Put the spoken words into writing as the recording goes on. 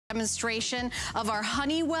demonstration of our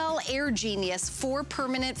Honeywell Air Genius 4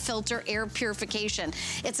 permanent filter air purification.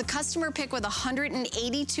 It's a customer pick with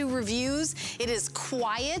 182 reviews. It is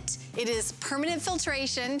quiet, it is permanent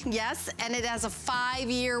filtration, yes, and it has a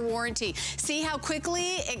 5-year warranty. See how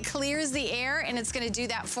quickly it clears the air, and it's gonna do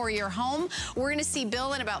that for your home. We're gonna see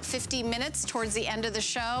Bill in about 50 minutes towards the end of the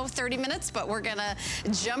show, 30 minutes, but we're gonna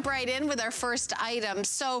jump right in with our first item.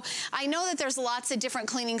 So I know that there's lots of different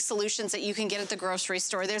cleaning solutions that you can get at the grocery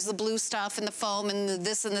store. There's the blue stuff and the foam and the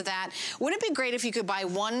this and the that. Wouldn't it be great if you could buy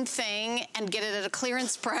one thing and get it at a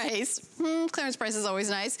clearance price? Clearance price is always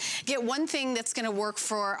nice. Get one thing that's gonna work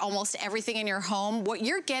for almost everything in your home. What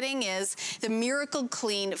you're getting is the Miracle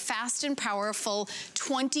Clean Fast and Powerful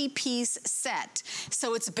 20-piece set.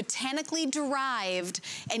 So it's botanically derived,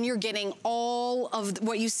 and you're getting all of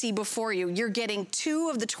what you see before you. You're getting 2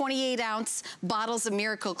 of the 28-ounce bottles of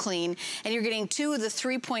Miracle Clean, and you're getting 2 of the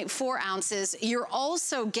 3.4 ounces. You're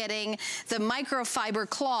also getting the microfiber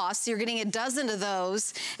cloths. You're getting a dozen of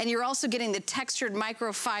those, and you're also getting the textured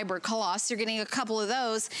microfiber cloths. You're getting a couple of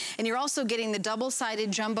those, and you're also getting the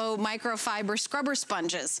double-sided jumbo microfiber scrubber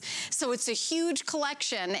sponges. So it's a huge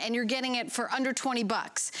collection, and you're getting it for under 20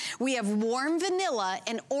 bucks. We have warm vanilla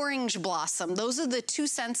and orange blossom. Those are the 2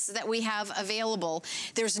 scents that we have available.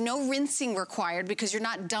 There's no rinsing required because you're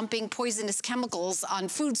not dumping poisonous chemicals on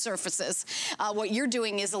food surfaces. What you're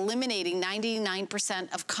doing is eliminating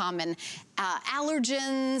 99% of common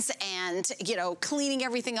allergens and, you know, cleaning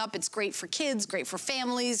everything up. It's great for kids, great for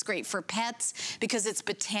families, great for pets, because it's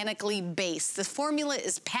botanically based. The formula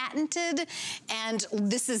is patented, and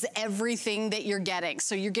this is everything that you're getting.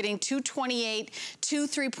 So you're getting 2 28, 2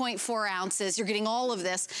 3.4 ounces. You're getting all of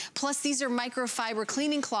this. Plus, these are microfiber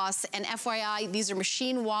cleaning cloths, and FYI, these are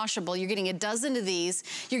machine washable. You're getting a dozen of these.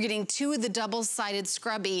 You're getting 2 of the double-sided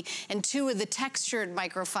scrubby and 2 of the textured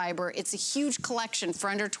microfiber. It's a huge collection for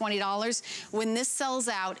under $20. When this sells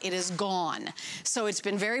out, it is gone. So it's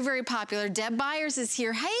been very, very popular. Deb Byers is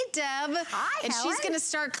here. Hey, Deb. Hi, and she's going to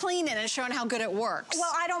start cleaning and showing how good it works.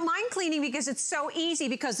 Well, I don't mind cleaning because it's so easy,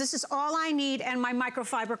 because this is all I need and my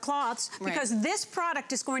microfiber cloths, because this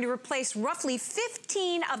product is going to replace roughly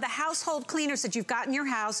 15 of the household cleaners that you've got in your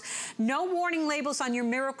house. No warning labels on your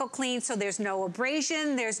Miracle Clean, so there's no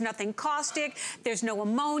abrasion, there's nothing caustic, there's no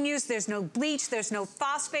ammonias, there's no bleach, there's no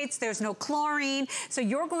phosphates, there's no chlorine. So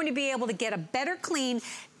you're going to be able to get a better clean,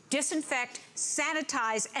 disinfect,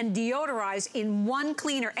 sanitize, and deodorize in one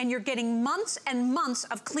cleaner. And you're getting months and months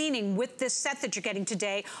of cleaning with this set that you're getting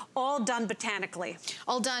today, all done botanically.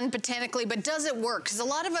 All done botanically, but does it work? Because a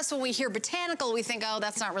lot of us, when we hear botanical, we think, oh,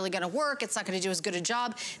 that's not really gonna work. It's not gonna do as good a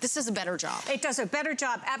job. This does a better job. It does a better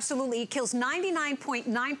job, absolutely. It kills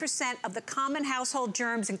 99.9% of the common household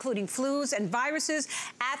germs, including flus and viruses,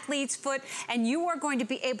 athlete's foot, and you are going to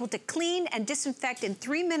be able to clean and disinfect in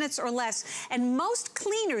 3 minutes or less. And most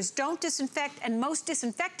cleaners don't disinfect, and most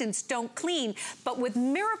disinfectants don't clean, but with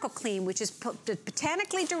Miracle Clean, which is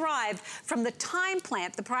botanically derived from the thyme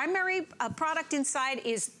plant, the primary product inside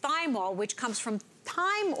is thymol, which comes from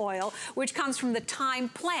thyme oil, which comes from the thyme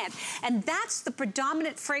plant. And that's the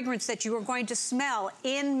predominant fragrance that you are going to smell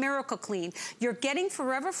in Miracle Clean. You're getting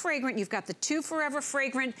Forever Fragrant. You've got the 2 Forever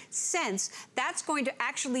Fragrant scents. That's going to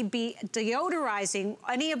actually be deodorizing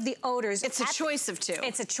any of the odors. It's a choice of 2.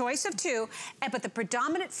 It's a choice of 2, but the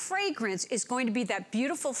predominant fragrance is going to be that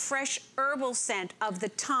beautiful, fresh herbal scent of the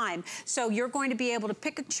thyme. So you're going to be able to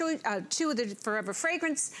pick 2 of the Forever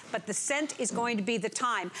Fragrance, but the scent is going to be the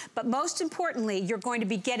thyme. But most importantly, you're going to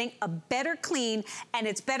be getting a better clean, and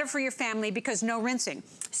it's better for your family because no rinsing.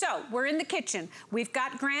 So we're in the kitchen. We've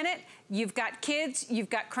got granite. You've got kids, you've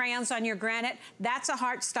got crayons on your granite. That's a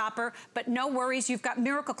heart stopper, but no worries, you've got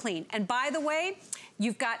Miracle Clean. And by the way,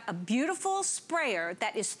 you've got a beautiful sprayer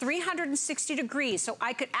that is 360 degrees, so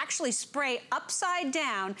I could actually spray upside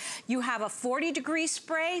down. You have a 40-degree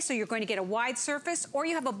spray, so you're going to get a wide surface, or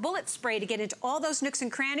you have a bullet spray to get into all those nooks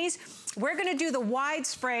and crannies. We're gonna do the wide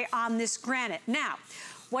spray on this granite. Now,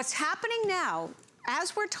 what's happening now,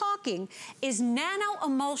 as we're talking, is nano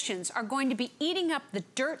emulsions are going to be eating up the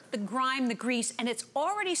dirt, the grime, the grease, and it's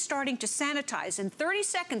already starting to sanitize. In 30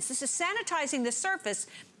 seconds, this is sanitizing the surface.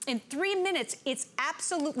 In 3 minutes, it's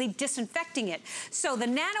absolutely disinfecting it. So the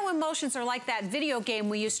nano emulsions are like that video game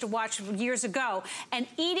we used to watch years ago, and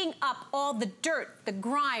eating up all the dirt, the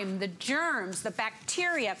grime, the germs, the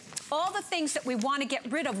bacteria. all the things that we want to get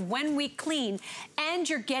rid of when we clean, and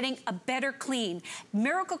you're getting a better clean.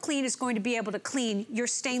 Miracle Clean is going to be able to clean your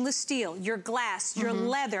stainless steel, your glass, your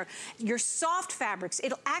leather, your soft fabrics.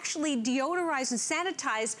 It'll actually deodorize and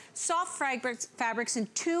sanitize soft fabrics in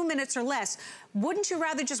 2 minutes or less. Wouldn't you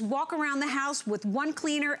rather just walk around the house with one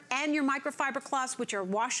cleaner and your microfiber cloths, which are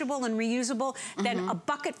washable and reusable, than a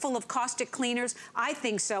bucket full of caustic cleaners? I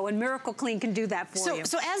think so, and Miracle Clean can do that for you.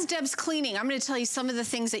 So as Deb's cleaning, I'm gonna tell you some of the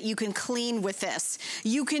things that you can clean with this.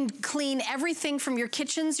 You can clean everything from your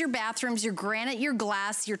kitchens, your bathrooms, your granite, your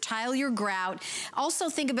glass, your tile, your grout. Also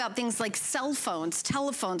think about things like cell phones,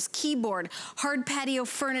 telephones, keyboard, hard patio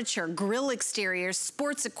furniture, grill exteriors,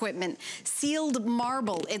 sports equipment, sealed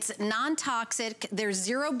marble. It's non-toxic. There's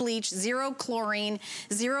zero bleach, zero chlorine,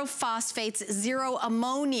 zero phosphates, zero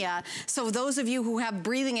ammonia. So those of you who have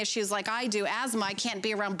breathing issues like I do, asthma, I can't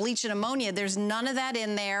be around bleach and ammonia. There's none of that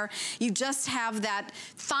in there. You just have that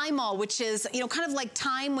thymol, which is, you know, kind of like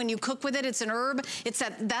thyme when you cook with it. It's an herb.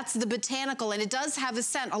 That's the botanical, and it does have a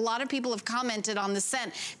scent. A lot of people have commented on the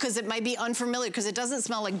scent because it might be unfamiliar because it doesn't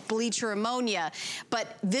smell like bleach or ammonia.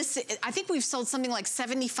 But this, I think we've sold something like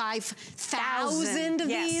 75,000 of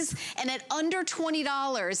these, and at under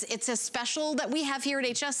 $20, it's a special that we have here at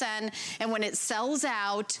HSN, and when it sells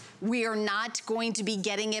out, we are not going to be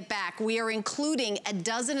getting it back. We are including a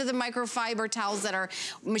dozen of the microfiber towels that are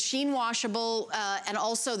machine washable, and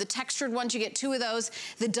also the textured ones, you get 2 of those.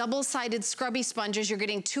 The double-sided scrubby sponges, you're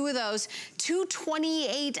getting 2 of those. 2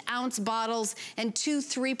 28-ounce bottles and 2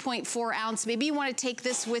 3.4-ounce. Maybe you want to take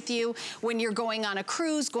this with you when you're going on a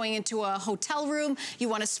cruise, going into a hotel room. You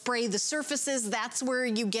want to spray the surfaces. That's where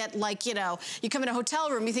you get, like, you know, you come in a hotel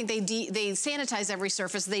room, you think they sanitize every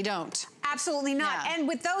surface. They don't. Absolutely not. Yeah. And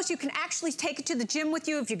with those, you can actually take it to the gym with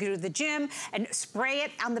you if you go to the gym and spray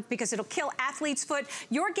it on because it'll kill athlete's foot.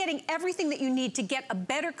 You're getting everything that you need to get a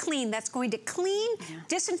better clean that's going to clean,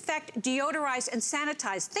 disinfect, deodorize, and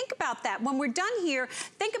sanitize. Think about that. When we're done here,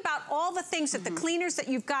 think about all the things that the cleaners that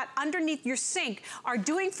you've got underneath your sink are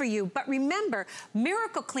doing for you. But remember,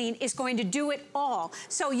 Miracle Clean is going to do it all.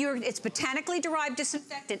 So it's botanically derived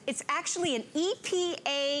disinfectant. It's actually an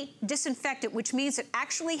EPA disinfectant, which means it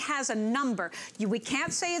actually has a number. We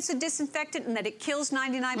can't say it's a disinfectant and that it kills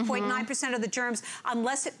 99.9% of the germs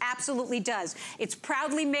unless it absolutely does. It's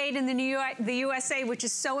proudly made in the USA, which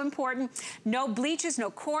is so important. No bleaches,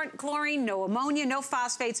 no chlorine, no ammonia, no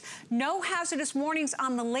phosphates, no hazardous warnings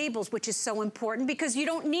on the labels, which is so important because you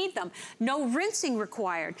don't need them. No rinsing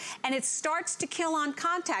required. And it starts to kill on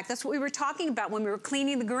contact. That's what we were talking about when we were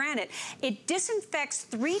cleaning the granite. It disinfects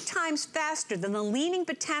 3 times faster than the leading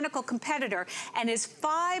botanical competitor and is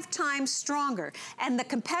 5 times stronger. And the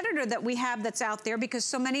competitor that we have that's out there, because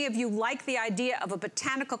so many of you like the idea of a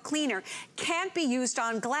botanical cleaner, can't be used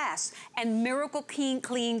on glass, and Miracle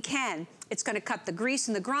Clean can. It's going to cut the grease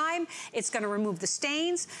and the grime. It's going to remove the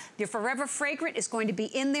stains. Your Forever Fragrant is going to be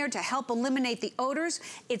in there to help eliminate the odors.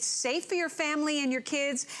 It's safe for your family and your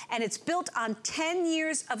kids, and it's built on 10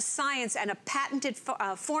 years of science and a patented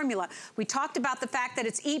formula. We talked about the fact that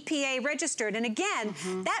it's EPA registered, and again,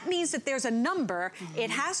 that means that there's a number.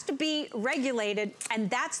 It has to be regulated, and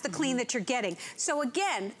that's the clean that you're getting. So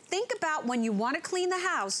again, think about when you want to clean the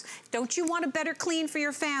house, don't you want a better clean for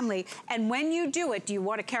your family? And when you do it, do you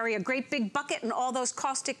want to carry a great big bucket and all those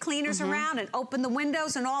caustic cleaners around and open the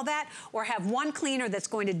windows and all that, or have one cleaner that's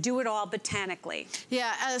going to do it all botanically?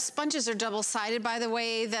 Yeah, sponges are double-sided, by the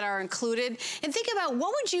way, that are included. And think about,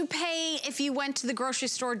 what would you pay if you went to the grocery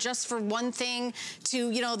store just for one thing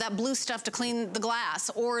to, you know, that blue stuff to clean the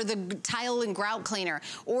glass, or the tile and grout cleaner,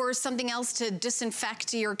 or something else to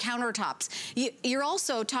disinfect your countertops? You're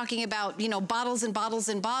also talking about, you know, bottles and bottles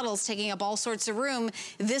and bottles taking up all sorts of room.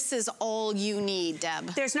 This is all you need,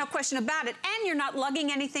 Deb. There's no question about it, and you're not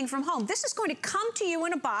lugging anything from home. This is going to come to you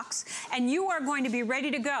in a box, and you are going to be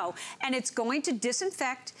ready to go. And it's going to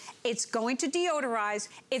disinfect, it's going to deodorize,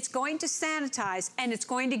 it's going to sanitize, and it's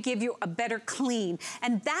going to give you a better clean.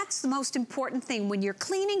 And that's the most important thing. When you're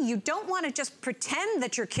cleaning, you don't want to just pretend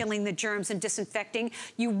that you're killing the germs and disinfecting.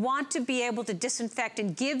 You want to be able to disinfect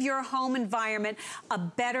and give your home environment a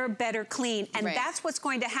better clean. And that's what's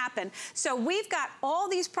going to happen. So we've got all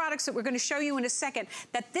these products that we're going to show you in a second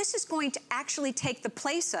that this is going to actually take the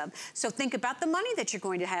place of. So think about the money that you're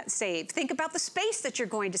going to save. Think about the space that you're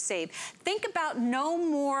going to save. Think about no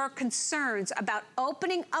more concerns about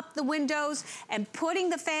opening up the windows and putting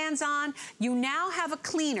the fans on. You now have a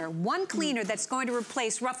cleaner, one cleaner that's going to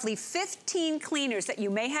replace roughly 15 cleaners that you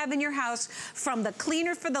may have in your house, from the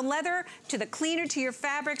cleaner for the leather, to the cleaner to your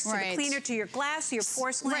fabrics, to the cleaner to your glass, your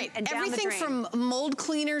porcelain, and down the drain. Everything from mold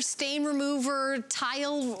cleaner, stain remover,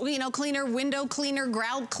 tile, you know, cleaner, window cleaner,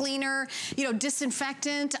 grout cleaner, cleaner, you know,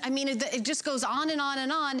 disinfectant. I mean, it just goes on and on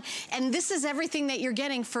and on. And this is everything that you're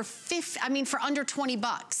getting for for under 20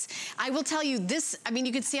 bucks. I will tell you this, I mean,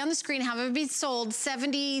 you can see on the screen how it be sold,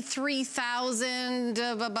 73,000,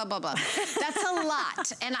 blah, blah, blah, blah. That's a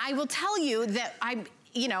lot. And I will tell you that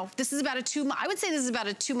you know, this is about I would say this is about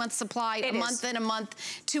a 2-month supply, a month and a month,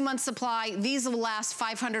 2-month supply. These will last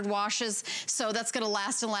 500 washes, so that's gonna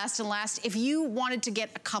last and last and last. If you wanted to get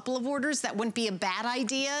a couple of orders, that wouldn't be a bad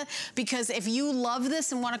idea, because if you love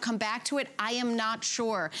this and wanna come back to it, I am not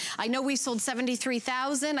sure. I know we sold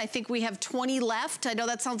 73,000. I think we have 20 left. I know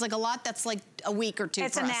that sounds like a lot. That's like a week or two for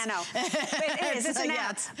us. It's a nano. It is, it's a nano.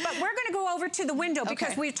 Yeah. But we're gonna go over to the window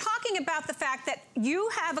because we're talking about the fact that you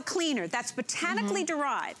have a cleaner that's botanically derived,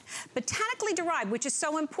 which is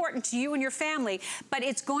so important to you and your family, but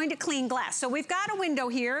it's going to clean glass. So we've got a window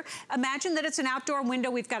here. Imagine that it's an outdoor window.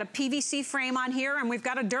 We've got a PVC frame on here, and we've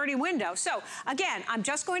got a dirty window. So again, I'm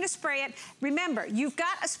just going to spray it. Remember, you've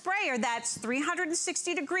got a sprayer that's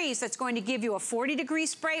 360 degrees that's going to give you a 40-degree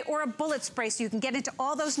spray or a bullet spray, so you can get into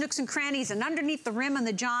all those nooks and crannies and underneath the rim and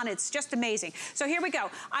the john. It's just amazing. So here we go.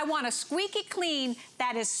 I want a squeaky clean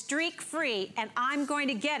that is streak-free, and I'm going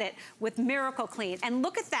to get it with Miracle Clean. And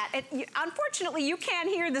look at that. Unfortunately, you can't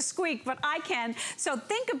hear the squeak, but I can. So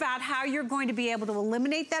think about how you're going to be able to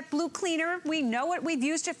eliminate that blue cleaner. We know it. We've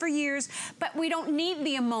used it for years, but we don't need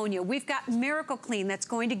the ammonia. We've got Miracle Clean that's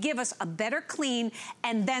going to give us a better clean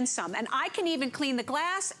and then some. And I can even clean the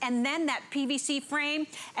glass and then that PVC frame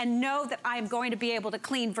and know that I'm going to be able to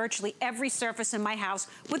clean virtually every surface in my house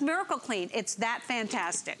with Miracle Clean. It's that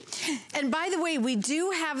fantastic. And by the way, we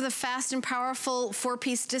do have the fast and powerful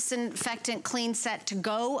 4-piece disinfectant clean set to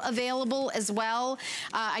go available as well.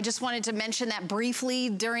 I just wanted to mention that briefly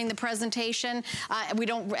during the presentation. We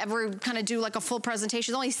don't ever kind of do like a full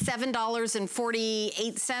presentation. It's only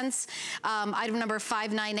 $7.48. Item number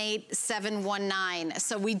 598719.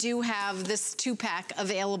 So we do have this 2-pack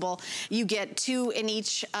available. You get 2 in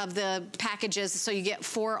each of the packages, so you get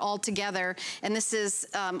 4 all together. And this is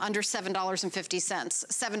under $7.50,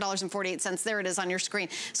 $7.48. There it is on your screen.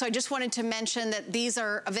 So I just wanted to mention that these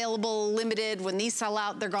are available, limited. When these sell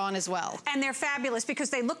out, they're gone as well. And they're fabulous because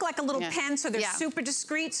they look like a little pen, so they're super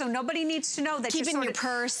discreet, so nobody needs to know that keep you're in your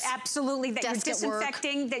purse. Absolutely, that you're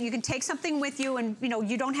disinfecting, that you can take something with you, and you know,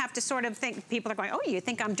 you don't have to sort of think, people are going, oh, you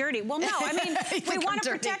think I'm dirty. Well, no, I mean, we want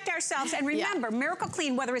to protect ourselves. And remember, Miracle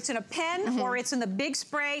Clean, whether it's in a pen or it's in the big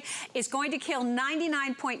spray, is going to kill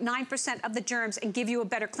 99.9% of the germs and give you a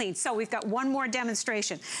better clean. So we've got one more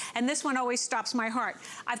demonstration. And this one always stops my heart.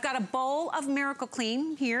 I've got a bowl of Miracle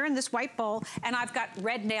Clean here in this white bowl, and I've got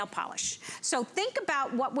red nail polish. So think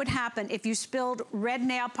about what would happen if you spilled red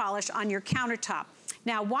nail polish on your countertop.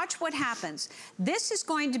 Now watch what happens. This is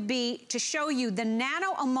going to be to show you the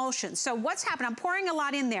nano emulsion. So what's happening, I'm pouring a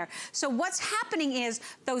lot in there. So what's happening is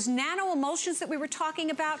those nano emulsions that we were talking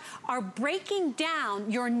about are breaking down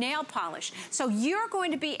your nail polish. So you're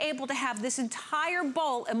going to be able to have this entire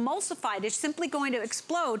bowl emulsified. It's simply going to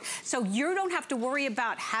explode. So you don't have to worry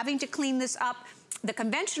about having to clean this up the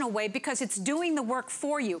conventional way because it's doing the work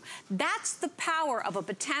for you. That's the power of a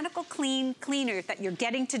botanical cleaner that you're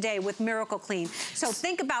getting today with Miracle Clean. So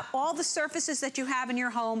think about all the surfaces that you have in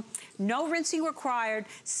your home, no rinsing required,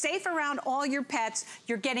 safe around all your pets.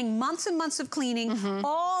 You're getting months and months of cleaning,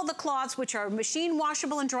 all the cloths which are machine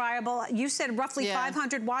washable and dryable. You said roughly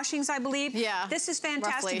 500 washings, I believe. Yeah. This is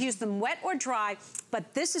fantastic. Use them wet or dry,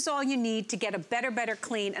 but this is all you need to get a better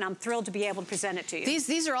clean, and I'm thrilled to be able to present it to you.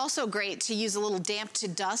 These are also great to use a little damp to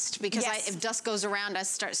dust because if dust goes around, I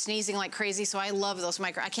start sneezing like crazy. So I love those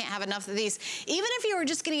I can't have enough of these. Even if you were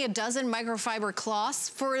just getting a dozen microfiber cloths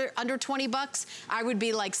for under 20 bucks, I would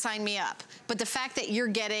be like, sign me up. But the fact that you're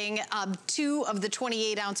getting 2 of the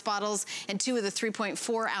 28-ounce bottles and 2 of the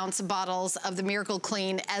 3.4-ounce bottles of the Miracle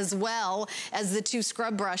Clean, as well as the 2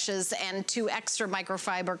 scrub brushes and 2 extra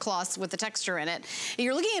microfiber cloths with the texture in it.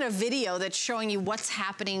 You're looking at a video that's showing you what's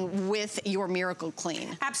happening with your Miracle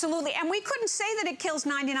Clean. Absolutely, and we couldn't say that it kills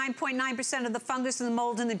 99.9% of the fungus and the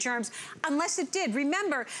mold and the germs unless it did.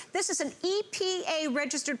 Remember, this is an EPA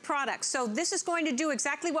registered product, so this is going to do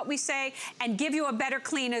exactly what we say and give you a better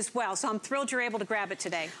clean as well. So I'm thrilled you're able to grab it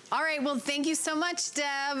today. All right, well, thank you so much,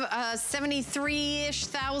 Deb. 73-ish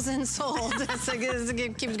thousand sold. So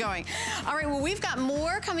it keeps going. All right, well, we've got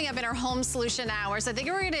more coming up in our home solution hours. I think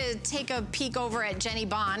we're going to take a peek over at Jenny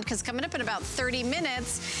Bond, because coming up in about 30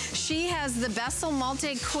 minutes, she has the Bessel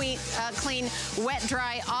Multi-Clean Wet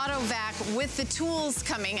Dry Auto Vac with the tools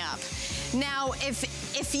coming up. Now, if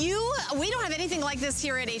we don't have anything like this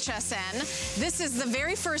here at HSN. This is the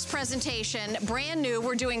very first presentation, brand new.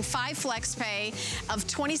 We're doing 5 flex pay of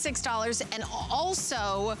 $26, and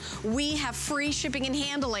also we have free shipping and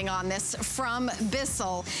handling on this from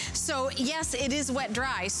Bissell. So yes, it is wet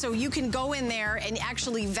dry, so you can go in there and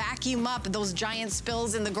actually vacuum up those giant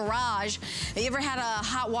spills in the garage. You ever had a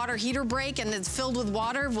hot water heater break and it's filled with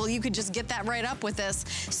water? Well, you could just get that right up with this.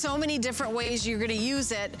 So many different ways you're gonna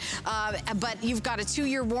use it, but you've got a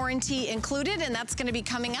 2-year warranty included, and that's gonna be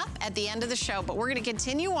coming up at the end of the show. But we're gonna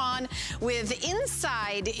continue on with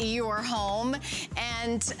inside your home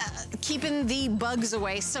and keeping the bugs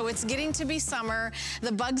away. So it's getting to be summer.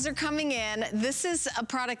 The bugs are coming in. This is a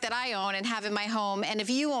product that I own and have in my home, and if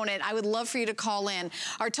you own it, I would love for you to call in.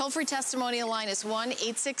 Our toll-free testimonial line is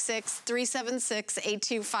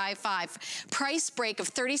 1-866-376-8255. Price break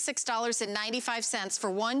of $36.95 for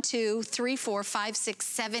 1, 2, 3, 4, 5, 6,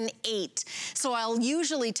 7, 8. So I'll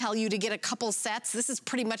usually tell you to get a couple sets. This is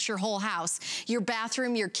pretty much your whole house. Your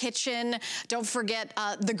bathroom, your kitchen, don't forget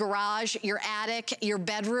the garage, your attic, your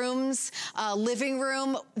bedrooms, living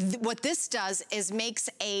room. What this does is makes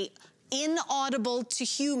a inaudible to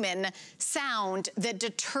human sound that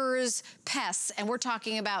deters pests. And we're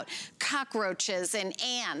talking about cockroaches and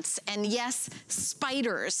ants and yes,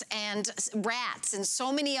 spiders and rats and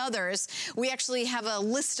so many others. We actually have a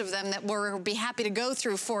list of them that we'll be happy to go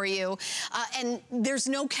through for you. And there's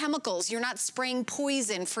no chemicals. You're not spraying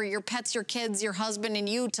poison for your pets, your kids, your husband, and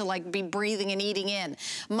you to like be breathing and eating in.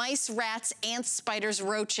 Mice, rats, ants, spiders,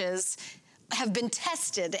 roaches have been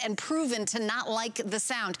tested and proven to not like the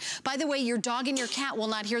sound. By the way, your dog and your cat will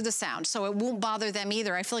not hear the sound, so it won't bother them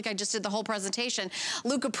either. I feel like I just did the whole presentation.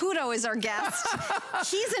 Luca Puto is our guest.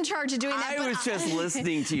 He's in charge of doing that. I was just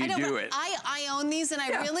listening to you do it. I own these, and I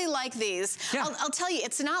really like these. Yeah. I'll tell you,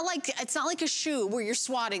 it's not like a shoe where you're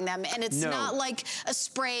swatting them, and it's not like a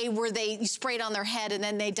spray where you spray it on their head and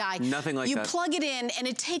then they die. Nothing like that. You plug it in, and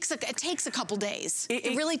it takes a couple days.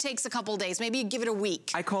 It really takes a couple days. Maybe you give it a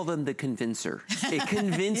week. I call them the convincer. It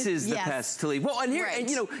convinces the pests to leave. Well, and here, and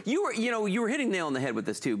you were hitting the nail on the head with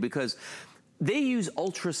this too, because they use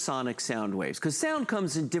ultrasonic sound waves, because sound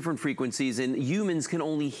comes in different frequencies and humans can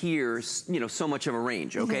only hear, so much of a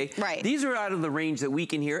range, okay? Right. These are out of the range that we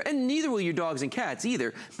can hear, and neither will your dogs and cats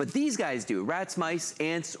either, but these guys do. Rats, mice,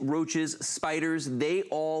 ants, roaches, spiders, they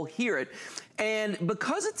all hear it. And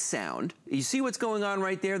because it's sound, you see what's going on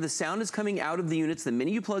right there? The sound is coming out of the units the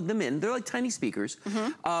minute you plug them in. They're like tiny speakers.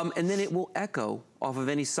 And then it will echo off of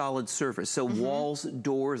any solid surface. So walls,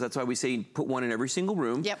 doors, that's why we say put one in every single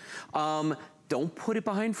room. Yep. Don't put it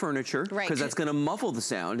behind furniture, because that's gonna muffle the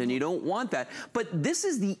sound, and you don't want that. But this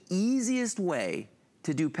is the easiest way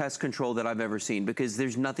to do pest control that I've ever seen, because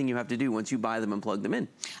there's nothing you have to do once you buy them and plug them in.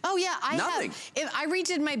 Oh yeah, I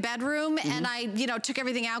redid my bedroom and I, took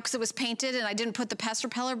everything out because it was painted, and I didn't put the pest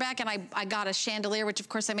repeller back, and I got a chandelier, which of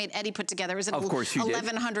course I made Eddie put together. It was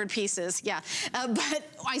 1,100 pieces, yeah. But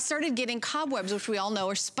I started getting cobwebs, which we all know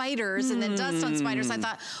are spiders, and then dust on spiders. I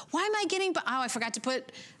thought, why am I getting, I forgot to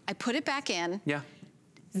I put it back in. Yeah.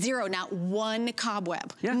 Zero, not one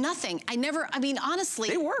cobweb. Yeah. Nothing. Honestly.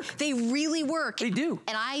 They work. They really work. They do.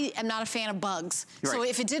 And I am not a fan of bugs. Right. So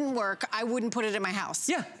if it didn't work, I wouldn't put it in my house.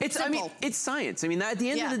 Yeah, it's science. At the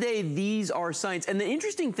end of the day, these are science. And the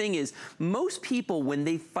interesting thing is, most people, when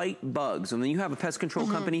they fight bugs, and when you have a pest control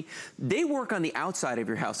company, they work on the outside of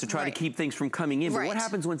your house to try to keep things from coming in. But what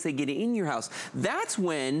happens once they get in your house? That's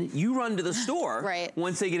when you run to the store,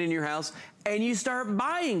 once they get in your house, and you start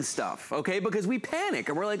buying stuff, okay? Because we panic,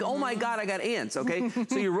 and we're like, oh my God, I got ants, okay?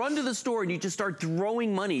 So you run to the store and you just start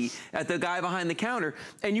throwing money at the guy behind the counter,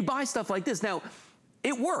 and you buy stuff like this. Now,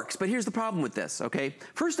 it works, but here's the problem with this, okay?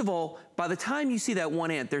 First of all, by the time you see that one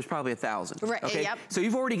ant, there's probably 1,000, okay? Yep. So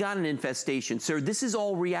you've already got an infestation. So this is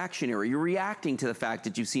all reactionary. You're reacting to the fact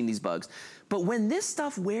that you've seen these bugs. But when this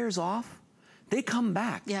stuff wears off, they come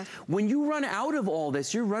back. Yeah. When you run out of all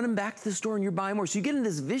this, you're running back to the store and you're buying more. So you get in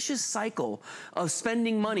this vicious cycle of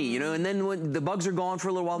spending money, and then when the bugs are gone for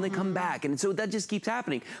a little while, and they come back. And so that just keeps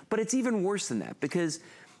happening. But it's even worse than that, because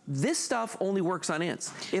this stuff only works on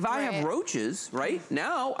ants. If I have roaches,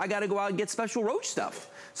 now I gotta go out and get special roach stuff.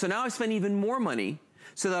 So now I spend even more money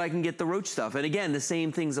so that I can get the roach stuff. And again, the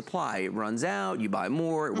same things apply. It runs out, you buy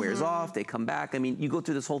more, it wears off, they come back. You go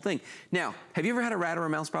through this whole thing. Now, have you ever had a rat or a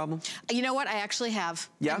mouse problem? You know what, I actually have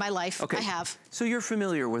in my life. Okay. I have. So you're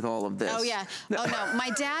familiar with all of this. Oh yeah, oh no. My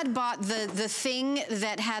dad bought the thing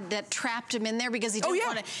that trapped him in there because he didn't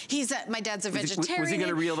want to, my dad's a vegetarian. Was he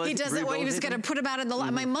gonna he does it, he was gonna put him out in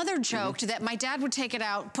the my mother joked that my dad would take it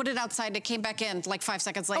out, put it outside, and it came back in like 5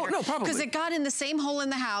 seconds later. Oh no, probably. Because it got in the same hole in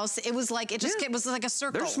the house. It was like, it was like a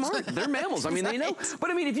circle. They're smart. They're mammals. I mean, they know. But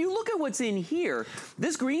I mean, if you look at what's in here,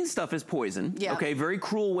 this green stuff is poison. Yeah. Okay, very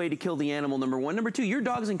cruel way to kill the animal, number one. Number two, your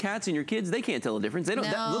dogs and cats and your kids, they can't tell the difference. They don't.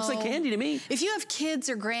 No. That looks like candy to me. If you have kids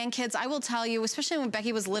or grandkids, I will tell you, especially when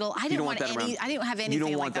Becky was little, I didn't want any. I didn't have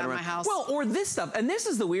anything like that in my house. Well, or this stuff, and this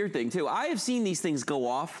is the weird thing too. I have seen these things go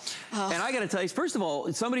off, and I got to tell you, first of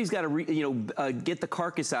all, somebody's got to, get the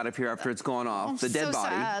carcass out of here after it's gone off, the dead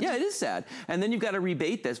body. Sad. Yeah, it is sad. And then you've got to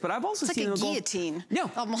rebait this. But I've also seen them go. It's like a guillotine. No,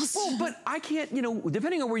 almost. Well, but I can't.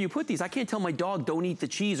 Depending on where you put these, I can't tell my dog don't eat the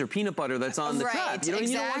cheese or peanut butter that's on the trap.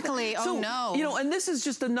 Exactly. Oh no. And this is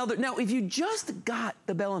just another. Now, if you just got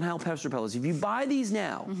the Bell & Howell pest repellers, if you buy these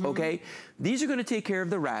now, okay, these are going to take care of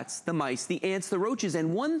the rats, the mice, the ants, the roaches,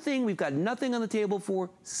 and one thing we've got nothing on the table for: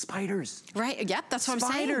 spiders. Right. Yep. That's what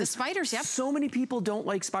I'm saying. The spiders. Yep. So many people don't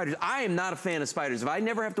like spiders. I am not a fan of spiders. If I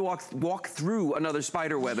never have to walk through another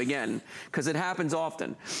spider web again, because it happens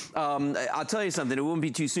often, I'll tell you something. It won't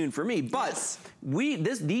be too soon for me. But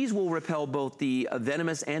these will repel both the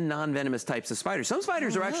venomous and non-venomous types of spiders. Some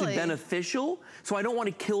spiders are actually beneficial, so I don't want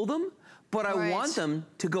to kill them. But I want them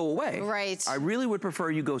to go away. Right. I really would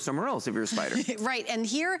prefer you go somewhere else if you're a spider. Right. And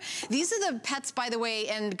here, these are the pets, by the way,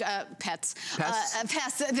 and pests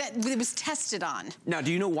that it was tested on. Now,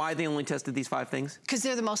 do you know why they only tested these 5 things? Because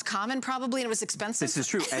they're the most common, probably, and it was expensive. This is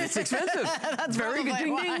true, and it's expensive. That's very good.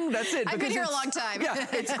 Ding, ding. That's it. I've been here a long time. Yeah,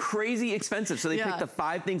 it's crazy expensive. So they picked the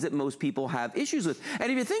 5 things that most people have issues with. And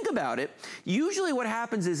if you think about it, usually what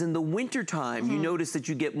happens is in the wintertime, you notice that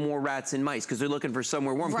you get more rats and mice because they're looking for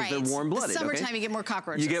somewhere warm because they're warm-blooded. Summertime, you get more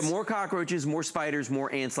cockroaches. You get more cockroaches, more spiders,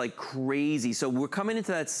 more ants like crazy. So we're coming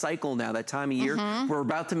into that cycle now, that time of year. We're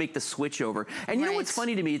about to make the switch over. And you know what's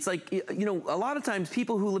funny to me? It's like, a lot of times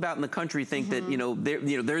people who live out in the country think that,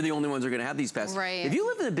 they're the only ones who are going to have these pests. Right. If you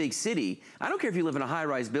live in a big city, I don't care if you live in a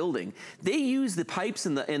high-rise building, they use the pipes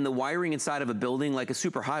and the wiring inside of a building like a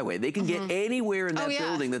superhighway. They can get anywhere in that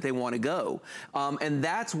building that they want to go. And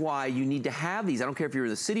that's why you need to have these. I don't care if you're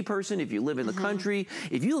a city person, if you live in the country,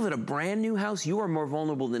 if you live in a brand new house, you are more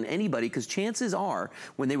vulnerable than anybody because chances are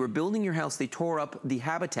when they were building your house, they tore up the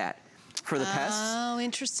habitat for the pests. Oh,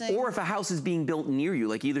 interesting. Or if a house is being built near you,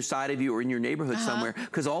 like either side of you or in your neighborhood somewhere,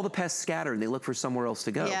 because all the pests scatter and they look for somewhere else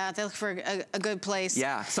to go. Yeah, they look for a good place.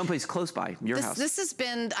 Yeah, someplace close by your house. This has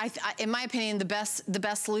been, in my opinion, the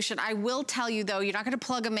best solution. I will tell you though, you're not going to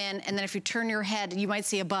plug them in, and then if you turn your head, you might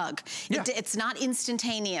see a bug. Yeah. It's not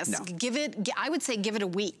instantaneous. No. I would say give it a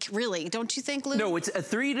week. Really, don't you think, Lou? No, it's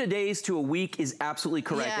 3 days to a week is absolutely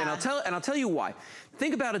correct, and I'll tell you why.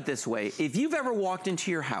 Think about it this way. If you've ever walked into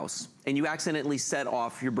your house and you accidentally set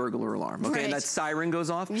off your burglar alarm, okay, and that siren goes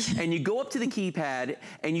off, and you go up to the keypad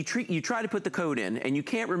and you try to put the code in and you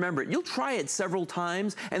can't remember it, you'll try it several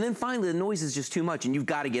times and then finally the noise is just too much and you've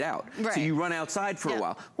got to get out. Right. So you run outside for a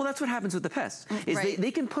while. Well, that's what happens with the pests. Is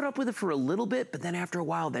they can put up with it for a little bit, but then after a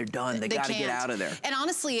while they're done. They got to get out of there. And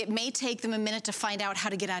honestly, it may take them a minute to find out how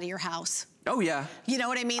to get out of your house. Oh, yeah. You know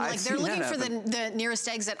what I mean? Like they're looking for the nearest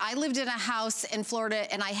exit. I lived in a house in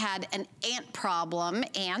Florida and I had an ant problem,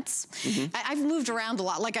 ants. I've moved around a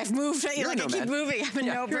lot. Like I've moved, I keep moving.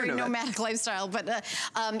 I have a very nomadic lifestyle. But,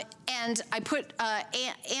 and I put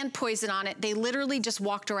ant poison on it. They literally just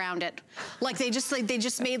walked around it. Like they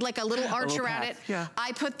just made like a little arch around it. Yeah.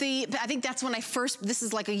 I think that's when this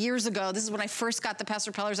is like years ago. This is when I first got the pest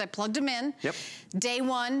repellers. I plugged them in. Yep. Day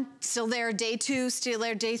 1, still there. Day 2, still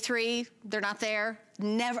there. Day 3, they're not there.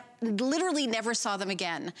 Literally never saw them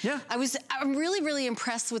again. Yeah. I'm really, really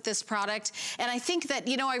impressed with this product. And I think that,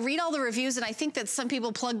 I read all the reviews and I think that some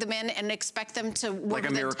people plug them in and expect them to work. Like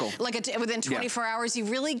a miracle. Within 24 hours. You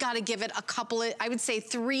really got to give it a couple of, I would say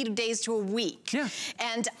 3 days to a week. Yeah.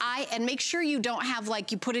 And make sure you don't have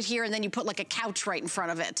you put it here and then you put like a couch right in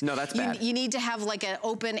front of it. No, that's bad. You need to have like an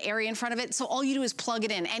open area in front of it. So all you do is plug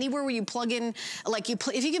it in. Anywhere where you plug in,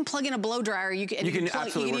 if you can plug in a blow dryer, you can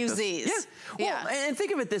use these. Yeah. Well, and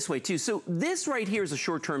think of it this way too. So this right here is a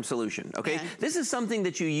short-term solution, okay? Yeah. This is something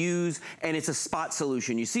that you use and it's a spot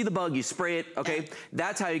solution. You see the bug, you spray it, okay? Yeah.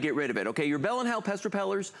 That's how you get rid of it, okay? Your Bell & Howell pest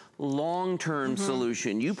repellers, long-term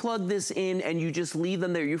solution. You plug this in and you just leave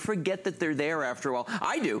them there. You forget that they're there after a while.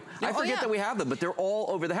 I do. I forget that we have them, but they're all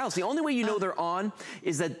over the house. The only way you know they're on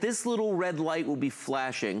is that this little red light will be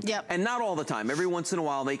flashing. Yep. And not all the time. Every once in a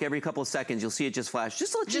while, like every couple of seconds, you'll see it just flash.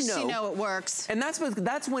 Just to let you know. Just so you know it works. And that's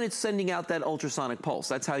when it's sending out that ultrasonic pulse.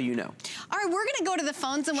 That's how you know. All right, we're going to go to the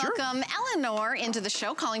phones and welcome Eleanor into the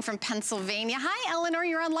show, calling from Pennsylvania. Hi, Eleanor.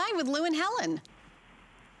 You're on live with Lou and Helen.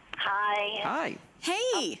 Hi. Hi.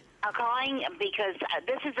 Hey. I'm calling because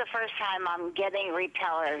this is the first time I'm getting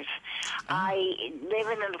repellers. I live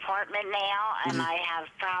in an apartment now, and I have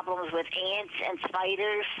problems with ants and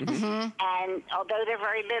spiders. And although they're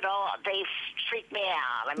very little, they freak me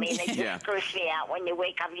out. I mean, they just gross me out when you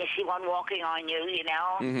wake up and you see one walking on you, you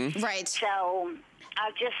know? Right. So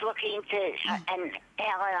I'm just looking to, and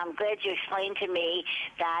Helen, I'm glad you explained to me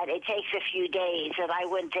that it takes a few days, that I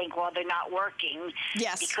wouldn't think, well, they're not working.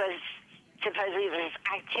 Yes. Because supposedly there's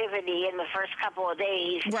activity in the first couple of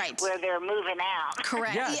days where they're moving out.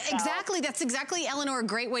 Correct. Yeah, exactly. That's exactly, Eleanor, a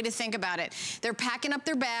great way to think about it. They're packing up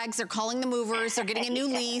their bags, they're calling the movers, they're getting a new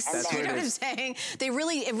lease. You know what I'm saying? They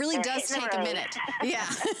really, it really does take a minute. Yeah.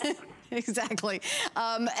 Exactly.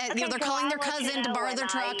 And, you know, they're calling their cousin to borrow their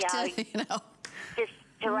truck to, you know. Just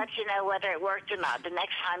to let you know whether it worked or not the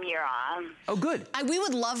next time you're on. Oh, good. We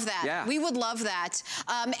would love that. Yeah. We would love that.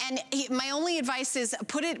 And my only advice is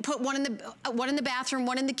put one in the bathroom,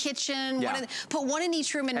 one in the kitchen, put one in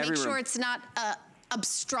each room, and make sure it's not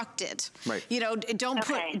obstructed. Right. You know,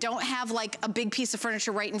 don't have like a big piece of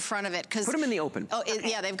furniture right in front of it, because put them in the open. Oh,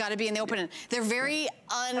 yeah, they've got to be in the open. They're very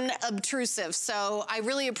unobtrusive, so I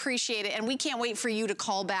really appreciate it, and we can't wait for you to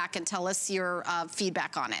call back and tell us your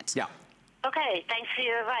feedback on it. Yeah. Okay, thanks for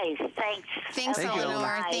your advice. Thanks. Thanks,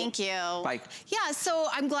 Eleanor. Thank you. Bye. Yeah, so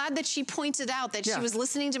I'm glad that she pointed out that she was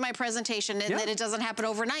listening to my presentation and that it doesn't happen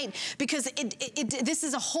overnight, because this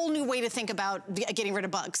is a whole new way to think about getting rid of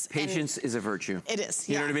bugs. Patience is a virtue. It is,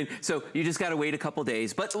 You know what I mean? So you just got to wait a couple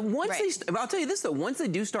days. But once I'll tell you this though, once they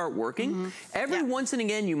do start working, every once and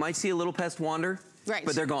again you might see a little pest wander. Right.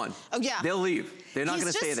 But they're gone. Oh, yeah. They'll leave. They're not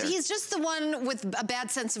going to stay there. He's just the one with a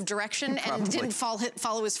bad sense of direction and didn't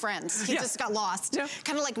follow his friends. He just got lost. Yeah.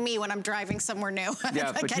 Kind of like me when I'm driving somewhere new.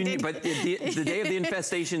 Yeah, but the day of the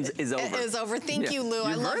infestations is over. It is over. Thank you, Lou.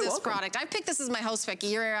 I love this product. I picked this as my host pick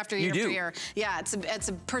year after year after year. Yeah, it's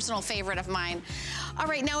a personal favorite of mine. All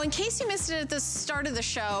right, now in case you missed it at the start of the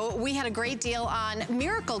show, we had a great deal on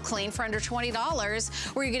Miracle Clean for under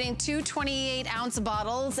 $20, where you're getting 2 28-ounce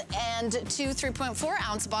bottles and 2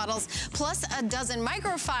 3.4-ounce bottles, plus a dozen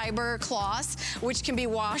microfiber cloths, which can be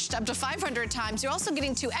washed up to 500 times. You're also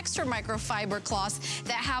getting 2 extra microfiber cloths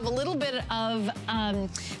that have a little bit of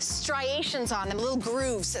striations on them, little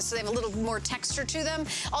grooves, so they have a little more texture to them.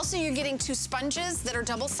 Also, you're getting 2 sponges that are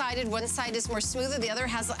double-sided. One side is more smoother, the other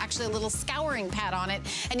has actually a little scouring pad on it,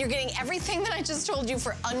 and you're getting everything that I just told you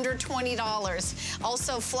for under $20.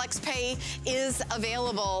 Also, FlexPay is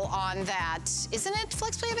available on that. Isn't it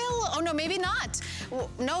FlexPay available? Oh, no, maybe not.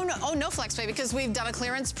 No, oh, no FlexPay, because we've done a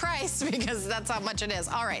clearance price, because that's how much it is.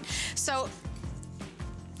 All right, so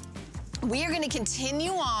we are going to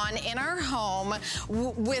continue on in our home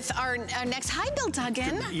with our next. Hi, Bill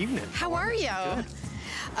Duggan. Good evening. How are you? Good.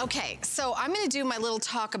 Okay, so I'm going to do my little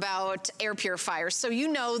talk about air purifiers. So you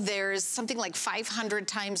know there's something like 500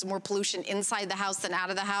 times more pollution inside the house than out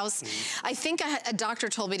of the house. I think a doctor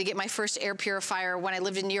told me to get my first air purifier when I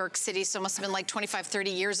lived in New York City, so it must have been like 25, 30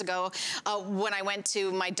 years ago when I went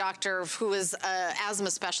to my doctor who was an asthma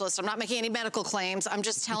specialist. I'm not making any medical claims. I'm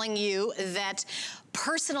just telling you that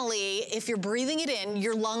personally, if you're breathing it in,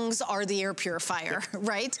 your lungs are the air purifier,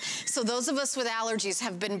 right? So those of us with allergies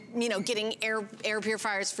have been, you know, getting air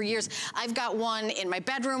purifiers for years. I've got one in my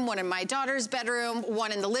bedroom, one in my daughter's bedroom,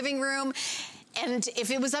 one in the living room. And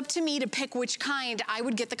if it was up to me to pick which kind, I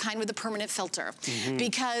would get the kind with the permanent filter.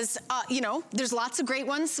 Because, you know, there's lots of great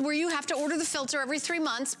ones where you have to order the filter every 3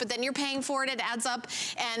 months, but then you're paying for it, it adds up,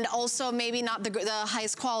 and also maybe not the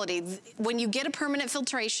highest quality. When you get a permanent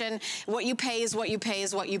filtration, what you pay is what you pay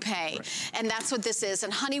is what you pay. Right. And that's what this is.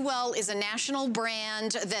 And Honeywell is a national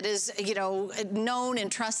brand that is, you know, known and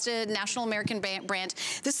trusted, national American brand.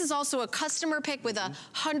 This is also a customer pick with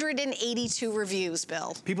 182 reviews,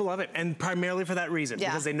 Bill. People love it, and primarily for that reason,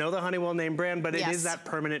 because they know the Honeywell name brand, but it is that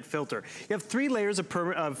permanent filter. You have 3 layers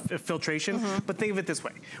of filtration, but think of it this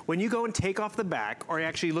way. When you go and take off the back, or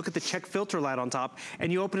actually look at the check filter light on top,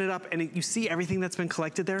 and you open it up and you see everything that's been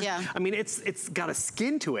collected there, I mean, it's got a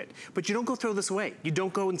skin to it, but you don't go throw this away. You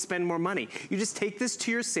don't go and spend more money. You just take this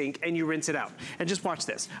to your sink and you rinse it out. And just watch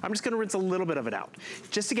this. I'm just gonna rinse a little bit of it out,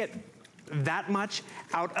 just to get that much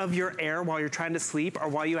out of your air while you're trying to sleep or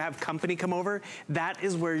while you have company come over. That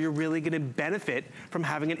is where you're really gonna benefit from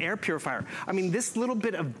having an air purifier. I mean, this little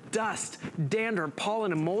bit of dust, dander,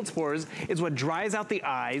 pollen, and mold spores is what dries out the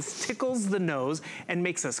eyes, tickles the nose, and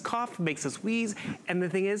makes us cough, makes us wheeze. And the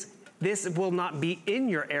thing is, this will not be in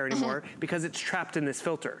your air anymore because it's trapped in this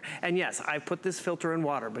filter. And yes, I put this filter in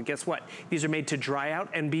water, but guess what? These are made to dry out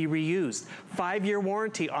and be reused. 5-year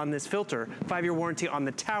warranty on this filter, 5-year warranty on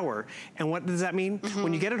the tower. And what does that mean?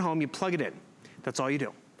 When you get it home, you plug it in. That's all you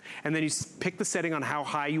do. and then you pick the setting on how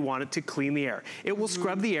high you want it to clean the air. It will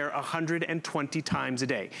scrub the air 120 times a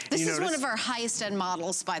day. This is one of our highest end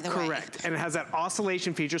models, by the way. Correct, and it has that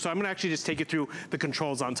oscillation feature, so I'm gonna actually just take you through the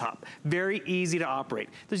controls on top. Very easy to operate.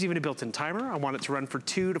 There's even a built-in timer. I want it to run for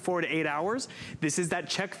 2 to 4 to 8 hours. This is that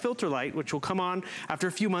check filter light, which will come on after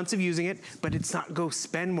a few months of using it, but it's not go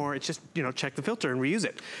spend more, it's just, you know, check the filter and reuse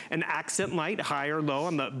it. An accent light, high or low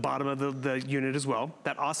on the bottom of the unit as well.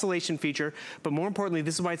 That oscillation feature, but more importantly,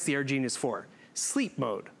 this is why it's the Air Genius 4. Sleep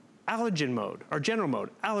mode, allergen mode, or general mode,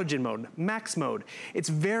 allergen mode, max mode. It's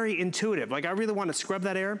very intuitive. Like, I really want to scrub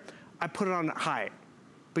that air, I put it on high.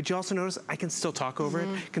 But you also notice I can still talk over it,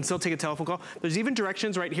 can still take a telephone call. There's even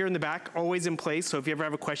directions right here in the back, always in place, so if you ever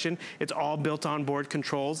have a question, it's all built on board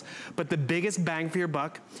controls. But the biggest bang for your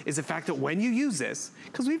buck is the fact that when you use this,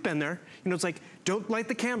 because we've been there, you know, it's like, don't light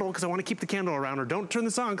the candle because I want to keep the candle around, or don't turn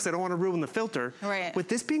this on because I don't want to ruin the filter. Right. With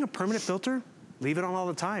this being a permanent filter, leave it on all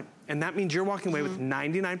the time. And that means you're walking away with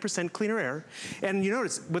 99% cleaner air. And you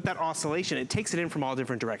notice with that oscillation, it takes it in from all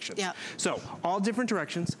different directions. Yep. So all different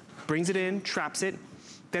directions, brings it in, traps it,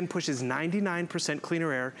 then pushes 99%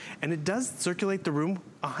 cleaner air, and it does circulate the room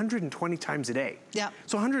 120 times a day. Yeah.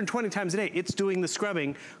 So 120 times a day, it's doing the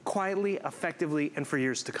scrubbing quietly, effectively, and for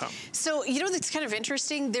years to come. So, you know, that's kind of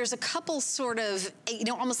interesting. There's a couple sort of, you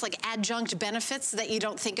know, almost like adjunct benefits that you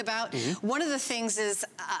don't think about. One of the things is,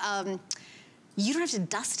 you don't have to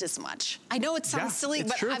dust as much. I know it sounds silly,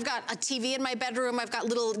 but true. I've got a TV in my bedroom. I've got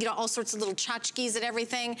little, you know, all sorts of little tchotchkes and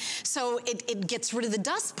everything. So it gets rid of the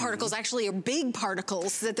dust particles, actually are big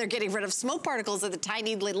particles that they're getting rid of. Smoke particles are the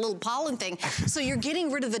tiny little pollen thing. So you're getting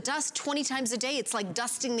rid of the dust 20 times a day. It's like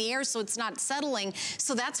dusting the air so it's not settling.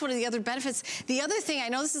 So that's one of the other benefits. The other thing, I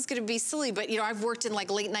know this is gonna be silly, but you know, I've worked in like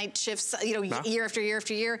late night shifts, you know, year after year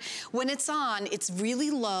after year. When it's on, it's really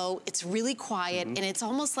low, it's really quiet, and it's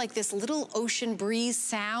almost like this little ocean breeze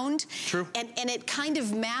sound. True. And it kind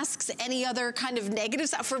of masks any other kind of negative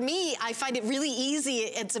sound. For me, I find it really easy.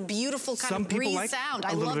 It's a beautiful kind of breeze sound.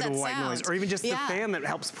 I love that sound. A little bit of white noise, or even just the fan that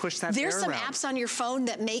helps push that air around. There's some apps on your phone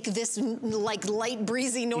that make this like light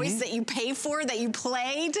breezy noise that you pay for, that you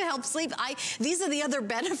play to help sleep. These are the other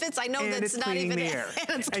benefits. I know that's not even the air.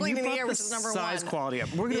 And it's cleaning the air, which is number one. Size quality up.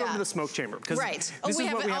 We're going to go to the smoke chamber. Right. Oh, we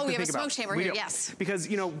have a smoke chamber here, yes. Because,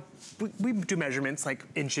 you know, we do measurements like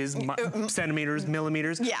inches, centimeters,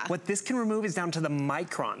 millimeters. Yeah. What this can remove is down to the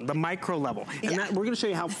micron, the micro level. And that, we're gonna show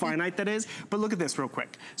you how finite that is, but look at this real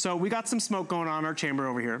quick. So we got some smoke going on in our chamber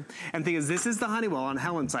over here. And the thing is, this is the Honeywell on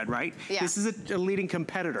Helen's side, right? Yeah. This is a leading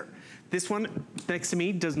competitor. This one next to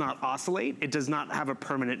me does not oscillate. It does not have a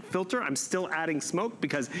permanent filter. I'm still adding smoke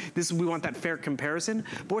because we want that fair comparison.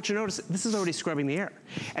 But what you notice, this is already scrubbing the air.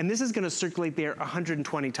 And this is gonna circulate the air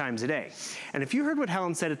 120 times a day. And if you heard what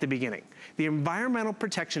Helen said at the beginning, the Environmental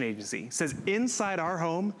Protection Agency says inside our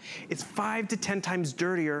home, it's 5 to 10 times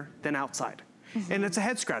dirtier than outside. And it's a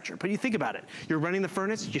head scratcher, but you think about it. You're running the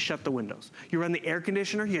furnace, you shut the windows. You run the air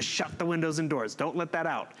conditioner, you shut the windows and doors. Don't let that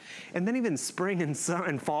out. And then even spring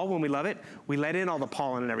and fall, when we love it, we let in all the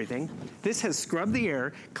pollen and everything. This has scrubbed the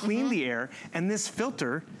air, cleaned the air, and this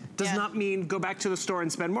filter does not mean go back to the store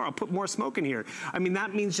and spend more. I'll put more smoke in here. I mean,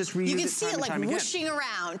 that means just reuse it. You can see it like whooshing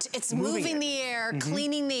around. It's moving the air,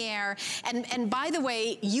 cleaning the air. And by the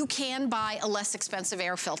way, you can buy a less expensive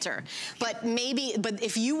air filter. But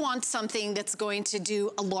if you want something that's going to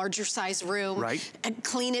do a larger size room, and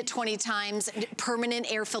clean it 20 times,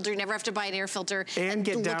 permanent air filter, you never have to buy an air filter. And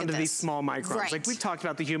get down to these small microns. Like we talked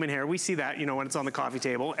about the human hair. We see that, you know, when it's on the coffee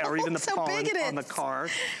table, or even the pollen on the car.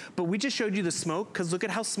 But we just showed you the smoke, because look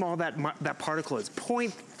at how small that particle is,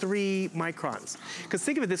 0.3 microns. Because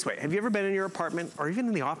think of it this way, have you ever been in your apartment or even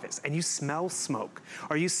in the office and you smell smoke,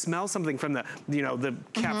 or you smell something from the, you know, the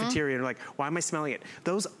cafeteria, and you're like, why am I smelling it?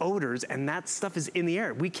 Those odors and that stuff is in the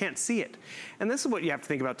air. We can't see it. And this is what you have to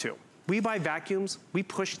think about too. We buy vacuums, we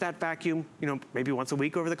push that vacuum, you know, maybe once a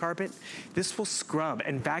week over the carpet. This will scrub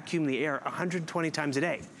and vacuum the air 120 times a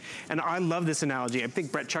day. And I love this analogy. I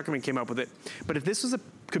think Brett Chuckerman came up with it. But if this was a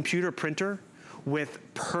computer printer with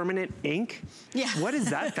permanent ink, what is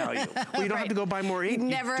that value? Well, you don't have to go buy more ink. You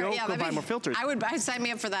don't go buy more filters. I'd sign me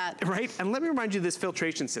up for that. Right, and let me remind you of this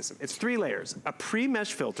filtration system. It's 3 layers, a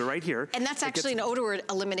pre-mesh filter right here. And that's actually an odor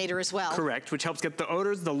eliminator as well. Correct, which helps get the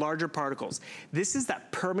odors, the larger particles. This is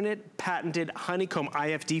that permanent, patented honeycomb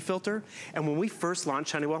IFD filter. And when we first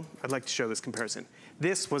launched Honeywell, I'd like to show this comparison.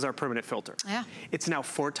 This was our permanent filter. Yeah. It's now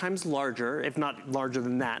 4 times larger, if not larger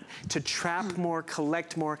than that, to trap more,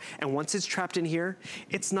 collect more, and once it's trapped in here,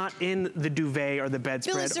 it's not in the duvet or the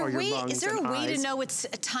bedspread or your lungs. Is there a way to know it's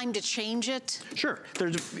time to change it? Sure,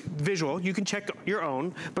 there's visual. You can check your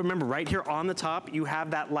own, but remember right here on the top, you have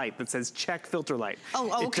that light that says check filter light.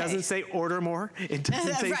 Oh, okay. It doesn't say order more. It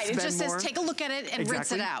doesn't say right, spend it just more. says take a look at it and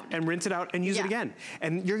rinse it out. And rinse it out and use it again.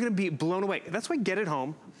 And you're gonna be blown away. That's why get it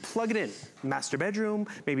home, plug it in. Master bedroom,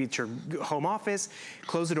 maybe it's your home office,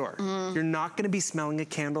 close the door. You're not gonna be smelling a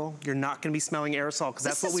candle. You're not gonna be smelling aerosol, because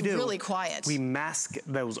that's what we do. This is really quiet. We mask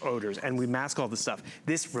those odors and we mask all the stuff.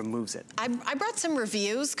 This removes it. I brought some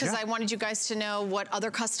reviews because I wanted you guys to know what other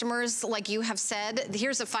customers like you have said.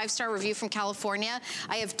 Here's a 5-star review from California.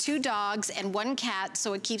 I have 2 dogs and 1 cat,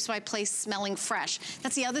 so it keeps my place smelling fresh.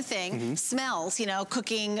 That's the other thing, smells, you know,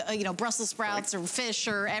 cooking, you know, Brussels sprouts or fish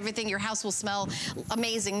or everything, your house will smell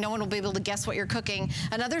amazing. No one will be able to guess what you're cooking.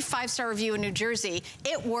 Another 5-star review in New Jersey,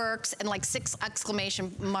 it works, and like 6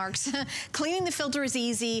 exclamation marks. Cleaning the filter is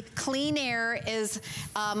easy. Clean air is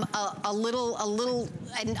a little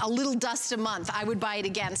dust a month. I would buy it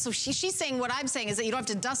again. So she's saying what I'm saying is that you don't have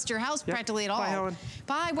to dust your house practically at all. Bye, Helen.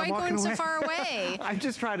 Bye. Why are you going so far away? I'm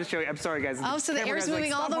just trying to show you. I'm sorry, guys. Oh, so the air's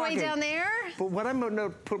moving all the way down there? But what I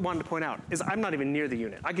wanted to point out is I'm not even near the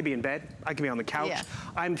unit. I could be in bed. I could be on the couch. Yeah.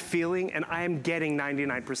 I'm feeling and I am getting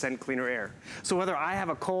 99% cleaner air. So whether I have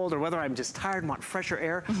a cold or whether I'm just tired and want fresher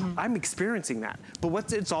air, I'm experiencing that. But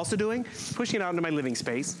what it's also doing, pushing it out into my living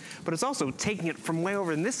space, but it's also taking it from way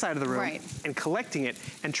over in this side of the room and collecting it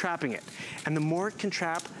and trapping it. And the more it can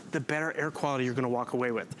trap, the better air quality you're gonna walk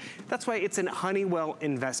away with. That's why it's a Honeywell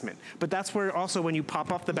investment. But that's where also when you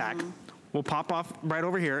pop off the back, will pop off right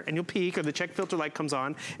over here and you'll peek, or the check filter light comes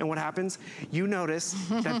on, and what happens? You notice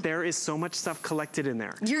that there is so much stuff collected in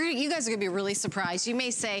there. You guys are gonna be really surprised. You may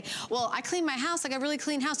say, well, I cleaned my house, I got a really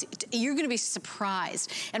clean house. You're gonna be surprised.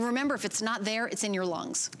 And remember, if it's not there, it's in your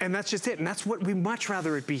lungs. And that's just it, and that's what we much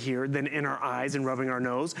rather it be here than in our eyes and rubbing our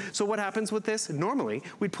nose. So what happens with this? Normally,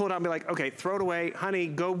 we'd pull it out and be like, okay, throw it away, honey,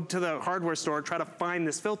 go to the hardware store, try to find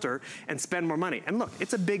this filter and spend more money. And look,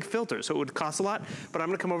 it's a big filter, so it would cost a lot, but I'm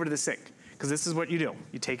gonna come over to the sink. Because this is what you do.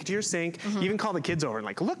 You take it to your sink, you even call the kids over and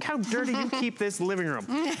like, look how dirty you keep this living room.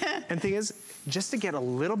 And the thing is, just to get a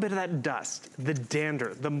little bit of that dust, the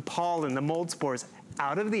dander, the pollen, the mold spores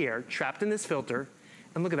out of the air, trapped in this filter,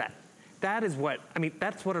 and look at that. That is what, I mean,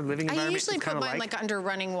 that's what our living environment is kind of like. I usually put mine like under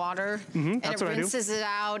running water, and it rinses it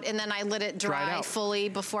out, and then I let it dry fully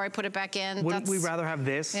before I put it back in. Wouldn't we rather have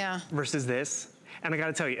this versus this? And I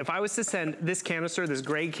gotta tell you, if I was to send this canister, this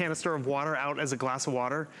gray canister of water out as a glass of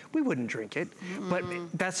water, we wouldn't drink it. But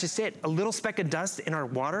that's just it. A little speck of dust in our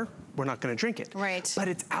water, we're not gonna drink it. Right. But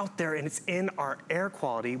it's out there and it's in our air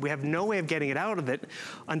quality. We have no way of getting it out of it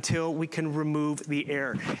until we can remove the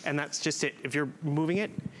air. And that's just it. If you're moving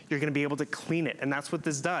it, you're gonna be able to clean it. And that's what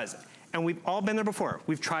this does. And we've all been there before.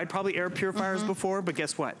 We've tried probably air purifiers before, but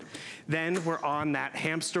guess what? Then we're on that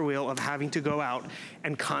hamster wheel of having to go out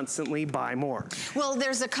and constantly buy more. Well,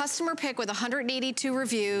 there's a customer pick with 182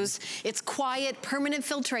 reviews. It's quiet, permanent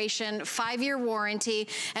filtration, 5-year warranty.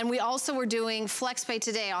 And we also were doing FlexPay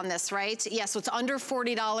today on this, right? Yeah, so it's under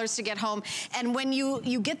 $40 to get home. And when you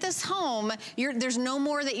get this home, there's no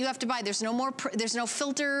more that you have to buy. There's no more, there's no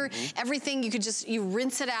filter, everything. You could just, you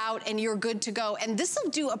rinse it out and you're good to go. And this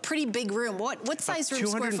will do a pretty big room. What size room,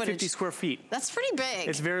 square footage? 250 square feet. That's pretty big.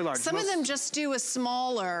 It's very large. Some of them just do a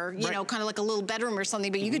smaller, you know, kind of like a little bedroom or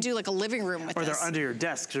something, but you could do like a living room with this. Or they're under your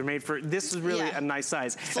desks. They're made for, this is really a nice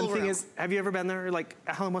size. Full and the thing room. is, have you ever been there? Like,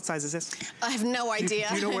 Helen, what size is this? I have no idea.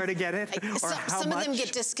 Do you know where to get it? Or how some much? of them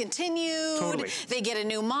get discontinued. Totally. They get a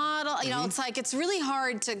new model. You know, it's like, it's really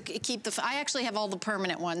hard to keep the, I actually have all the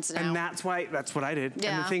permanent ones now. And that's why, that's what I did.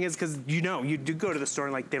 Yeah. And the thing is, because you know, you do go to the store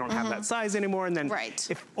and like, they don't have that size anymore. And then,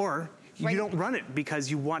 you don't run it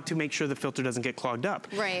because you want to make sure the filter doesn't get clogged up.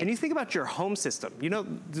 Right. And you think about your home system. You know,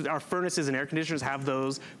 our furnaces and air conditioners have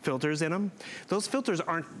those filters in them. Those filters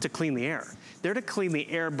aren't to clean the air. They're to clean the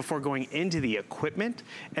air before going into the equipment,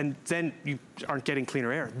 and then you aren't getting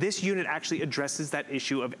cleaner air. This unit actually addresses that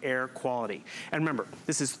issue of air quality. And remember,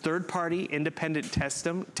 this is third-party independent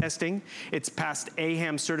testing. It's passed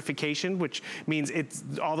AHAM certification, which means it's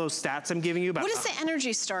all those stats I'm giving you about. What does the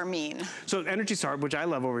Energy Star mean? So Energy Star, which I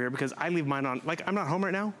love over here because I leave mine on, like I'm not home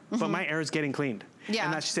right now, but my air is getting cleaned. Yeah.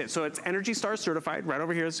 And that's just it. So it's Energy Star certified right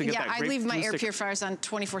over here. So you get that great I leave my air sticker. purifiers on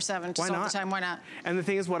 24/7 just all the time. Why not? And the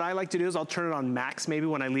thing is, what I like to do is I'll turn it on max maybe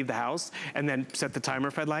when I leave the house and then set the timer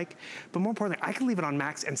if I'd like. But more importantly, I can leave it on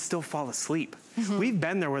max and still fall asleep. We've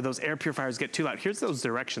been there where those air purifiers get too loud. Here's those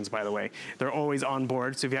directions, by the way. They're always on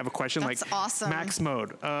board. So if you have a question, that's like awesome. Max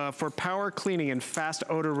mode for power cleaning and fast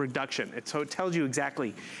odor reduction. So it tells you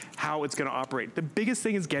exactly how it's going to operate. The biggest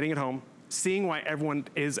thing is getting it home, seeing why everyone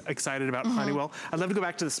is excited about Honeywell. I'd love to go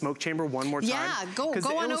back to the smoke chamber one more time. Yeah, go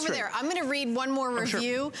on over there. I'm gonna read one more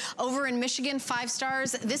review. Over in Michigan, 5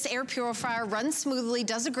 stars. This air purifier runs smoothly,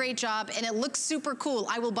 does a great job, and it looks super cool.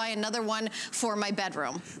 I will buy another one for my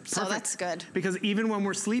bedroom. So that's good. Because even when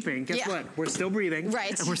we're sleeping, guess what? We're still breathing.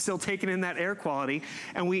 Right. And we're still taking in that air quality.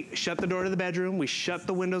 And we shut the door to the bedroom, we shut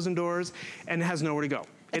the windows and doors, and it has nowhere to go.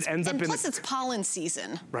 It ends up in plus it's pollen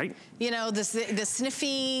season. Right. You know, the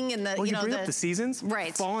sniffing and the, you bring up the seasons.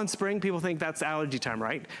 Right. Fall and spring, people think that's allergy time,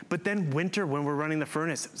 right? But then winter, when we're running the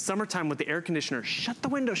furnace, summertime with the air conditioner, shut the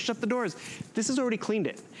windows, shut the doors. This has already cleaned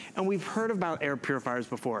it. And we've heard about air purifiers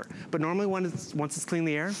before, but normally once it's cleaned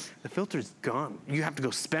the air, the filter's gone. You have to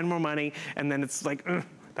go spend more money, and then it's like,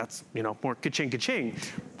 that's, you know, more ka-ching, ka-ching.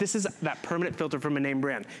 This is that permanent filter from a name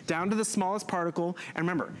brand, down to the smallest particle. And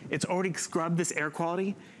remember, it's already scrubbed this air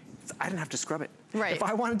quality. I didn't have to scrub it. Right. If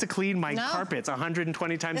I wanted to clean my carpets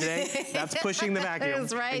 120 times a day, that's pushing the vacuum.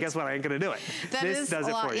 That's right. And guess what? I ain't gonna do it. This does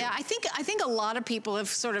it for you. Yeah, I think a lot of people have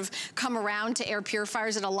sort of come around to air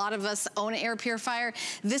purifiers, and a lot of us own an air purifier.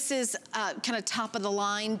 This is kind of top of the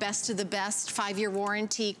line, best of the best, 5-year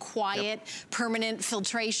warranty, quiet, permanent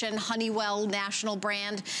filtration, Honeywell national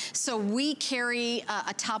brand. So we carry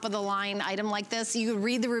a top of the line item like this. You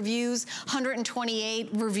read the reviews, 128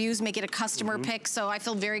 reviews make it a customer pick. So I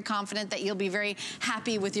feel very confident that you'll be very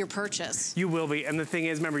happy with your purchase. You will be, and the thing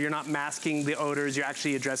is, remember, you're not masking the odors, you're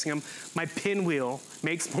actually addressing them. My pinwheel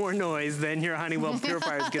makes more noise than your Honeywell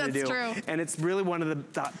purifier is gonna do. True. And it's really one of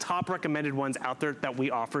the top recommended ones out there that we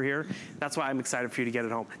offer here. That's why I'm excited for you to get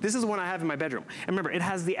it home. This is the one I have in my bedroom. And remember, it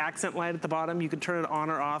has the accent light at the bottom. You can turn it on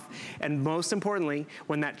or off. And most importantly,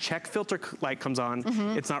 when that check filter light comes on,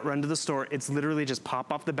 it's not run to the store. It's literally just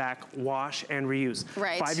pop off the back, wash, and reuse.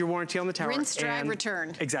 Right. 5-year warranty on the tower. Rinse, dry,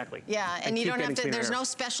 return. Exactly. Yeah, and you don't have to, there's no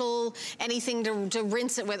special anything to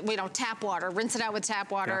rinse it with, tap water. Rinse it out with tap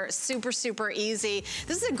water. Yeah. Super, super easy.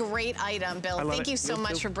 This is a great item, Bill. Thank you so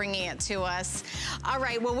much for bringing it to us. All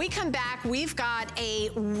right, when we come back, we've got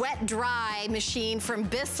a wet dry machine from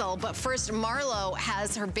Bissell, but first Marlo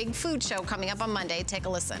has her big food show coming up on Monday. Take a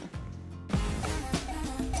listen.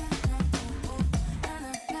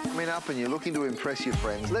 Coming up and you're looking to impress your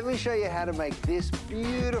friends, let me show you how to make this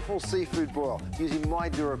beautiful seafood boil using my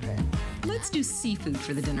DuraPan. Let's do seafood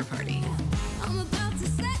for the dinner party. I'm about to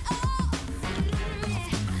set off. I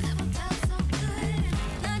never felt so good.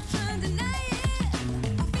 Not trying to deny it.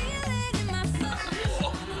 I feel it in my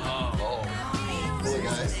soul. Hey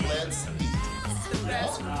guys, let's eat. It's the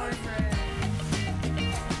best part. I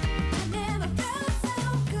never felt so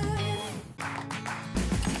good.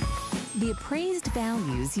 The appraised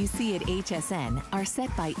values you see at HSN are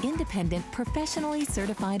set by independent, professionally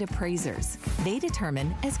certified appraisers. They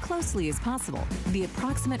determine, as closely as possible, the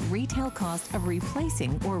approximate retail cost of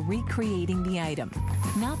replacing or recreating the item,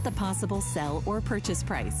 not the possible sell or purchase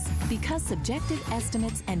price. Because subjective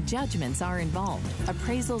estimates and judgments are involved,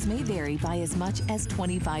 appraisals may vary by as much as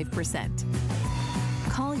 25%.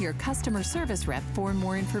 Call your customer service rep for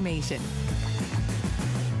more information.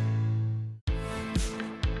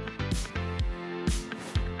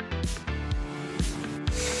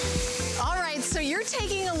 So you're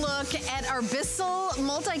taking a look at our Bissell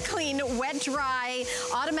Multi-Clean Wet Dry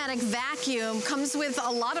Automatic Vacuum. Comes with a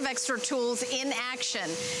lot of extra tools in action.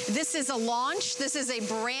 This is a launch. This is a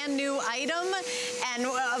brand new item. And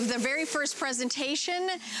of the very first presentation,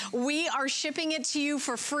 we are shipping it to you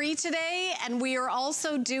for free today. And we are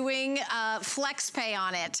also doing flex pay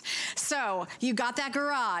on it. So you got that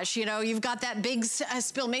garage, you know, you've got that big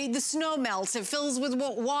spill. Maybe the snow melts, it fills with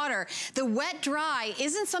water. The wet dry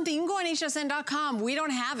isn't something, you can go on HSN.com. We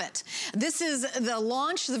don't have it. This is the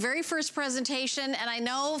launch, the very first presentation, and I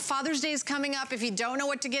know Father's Day is coming up. If you don't know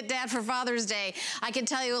what to get Dad for Father's Day, I can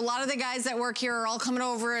tell you a lot of the guys that work here are all coming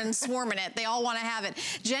over and swarming it. They all want to have it.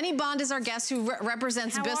 Jenny Bond is our guest who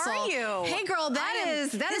represents Bissell. How are you? Hey girl, that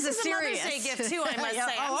is a serious. This is a Mother's Day gift too, I must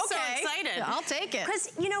say. I'm so excited. Yeah, I'll take it.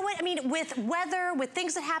 Because you know what, I mean, with weather, with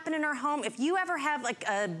things that happen in our home, if you ever have like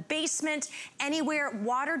a basement, anywhere,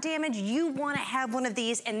 water damage, you want to have one of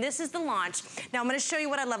these, and this is the launch. Now I'm going to show you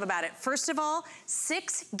what I love about it. First of all,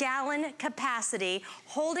 6-gallon capacity,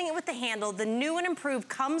 holding it with the handle. The new and improved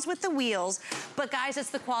comes with the wheels, but guys, it's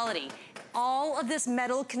the quality. All of this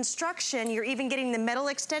metal construction, you're even getting the metal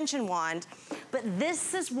extension wand, but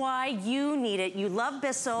this is why you need it. You love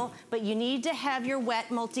Bissell, but you need to have your wet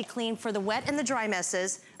multi-clean for the wet and the dry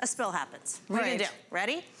messes. A spill happens. What are you gonna do?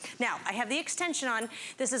 Ready? Now, I have the extension on.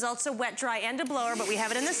 This is also wet, dry, and a blower, but we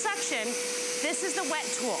have it in the suction. This is the wet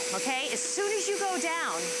tool, okay? As soon as you go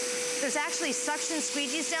down, there's actually suction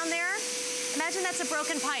squeegees down there. Imagine that's a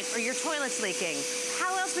broken pipe or your toilet's leaking.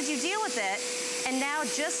 How else would you deal with it? And now,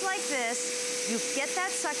 just like this, you get that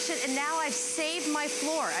suction, and now I've saved my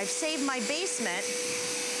floor. I've saved my basement.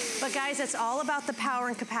 But guys, it's all about the power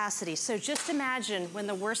and capacity. So just imagine when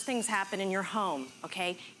the worst things happen in your home,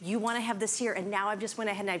 okay? You wanna have this here, and now I've just went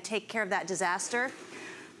ahead and I've taken care of that disaster.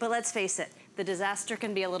 But let's face it, the disaster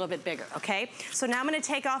can be a little bit bigger, okay? So now I'm gonna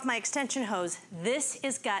take off my extension hose. This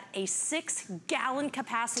has got a 6-gallon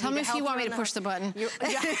capacity. Tell me if you want me to push the button.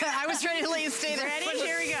 I was ready to let you stay there. Ready?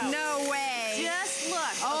 Here we go. No way. Just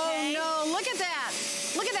look, Oh okay? no, look at that.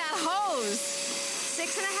 Look at that hose.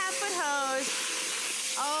 6.5-foot hose.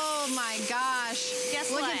 Oh my gosh.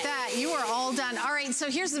 Guess Look what? at that. You are all done. All right,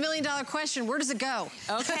 so here's the $1,000,000 question. Where does it go?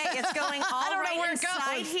 Okay, it's going all I don't know where it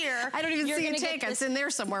inside goes. here. I don't even You're see gonna it get take this- us in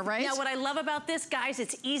there somewhere, right? Now, what I love about this, guys,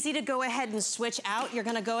 it's easy to go ahead and switch out. You're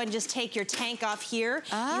gonna go ahead and just take your tank off here.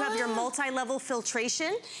 You have your multi-level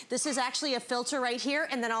filtration. This is actually a filter right here,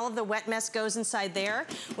 and then all of the wet mess goes inside there.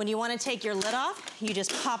 When you wanna take your lid off, you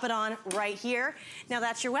just pop it on right here. Now,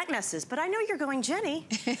 that's your wet messes. But I know you're going, Jenny.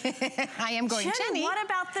 I am going, Jenny. What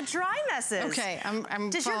about the dry messes? Okay, I'm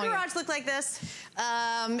Does your following garage look like this?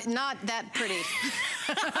 Not that pretty.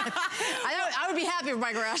 I would be happy if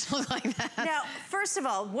my garage looked like that. Now, first of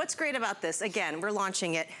all, what's great about this? Again, we're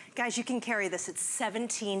launching it. Guys, you can carry this at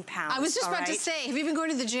 17 pounds. I was just about to say, have you been going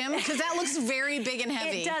to the gym? Because that looks very big and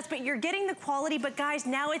heavy. It does, but you're getting the quality. But guys,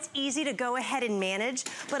 now it's easy to go ahead and manage.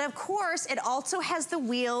 But of course, it also has the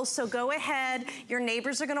wheels, so go ahead. Your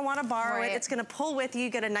neighbors are gonna wanna borrow it. It's gonna pull with you. You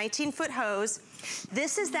get a 19-foot hose.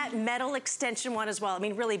 This is that metal extension one as well. I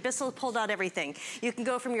mean, really, Bissell pulled out everything. You can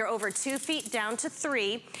go from your over 2 feet down to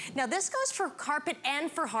 3. Now, this goes for carpet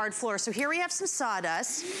and for hard floor. So here we have some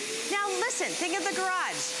sawdust. Now, listen, think of the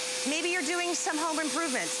garage. Maybe you're doing some home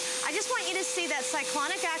improvements. I just want you to see that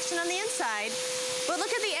cyclonic action on the inside. But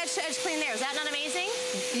look at the edge-to-edge clean there. Is that not amazing?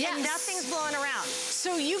 Yes. And nothing's blowing around.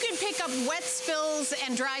 So you can pick up wet spills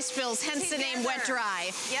and dry spills, hence the name Wet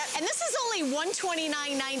Dry. Yep. And this is only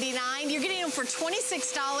 $129.99. You're getting them for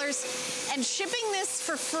 $26. And shipping this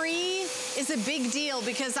for free is a big deal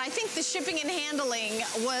because I think the shipping and handling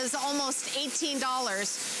was almost $18.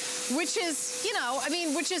 Which is, you know, I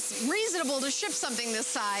mean, which is reasonable to ship something this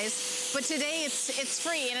size. But today it's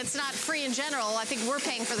free, and it's not free in general. I think we're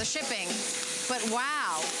paying for the shipping. But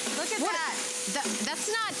wow, look at that. That's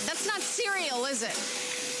not cereal, is it?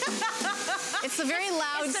 It's a very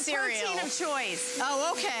loud it's the cereal. protein of choice.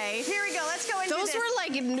 Oh, okay. Here we go. Let's go into Those this. were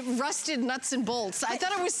like rusted nuts and bolts. I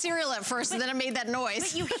thought it was cereal at first, and then it made that noise.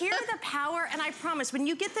 But you hear the power, and I promise, when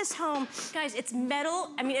you get this home, guys, it's metal.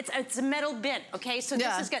 I mean, it's a metal bin, okay? So this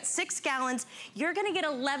has got 6 gallons. You're gonna get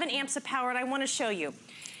 11 amps of power, and I wanna show you.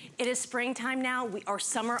 It is springtime now, or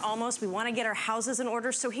summer almost. We wanna get our houses in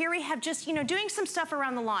order. So here we have just, you know, doing some stuff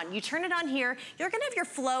around the lawn. You turn it on here. You're gonna have your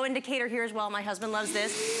flow indicator here as well. My husband loves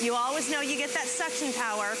this. You always know you get that suction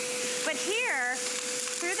power. But here,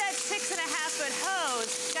 through that 6.5-foot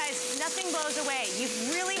hose, guys, nothing blows away. You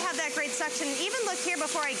really have that great suction. Even look here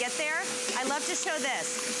before I get there. I love to show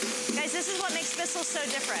this. Guys, this is what makes Bissell so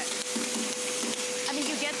different. I mean,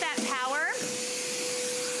 you get that power.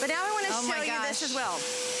 But now I wanna show you this as well.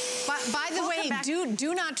 By the way,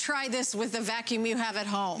 do not try this with the vacuum you have at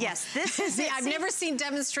home. Yes, this is it. I've never seen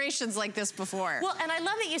demonstrations like this before. Well, and I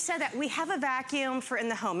love that you said that. We have a vacuum for in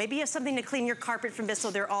the home. Maybe you have something to clean your carpet from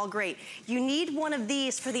Bissell. They're all great. You need one of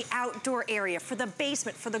these for the outdoor area, for the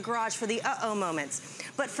basement, for the garage, for the uh-oh moments.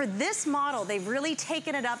 But for this model, they've really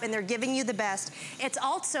taken it up and they're giving you the best. It's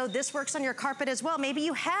also, this works on your carpet as well. Maybe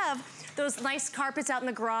you have those nice carpets out in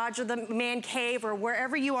the garage or the man cave or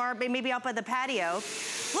wherever you are, maybe out by the patio.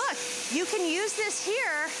 Look, you can use this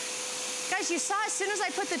here. Guys, you saw as soon as I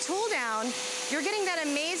put the tool down, you're getting that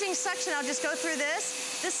amazing suction. I'll just go through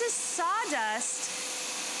this. This is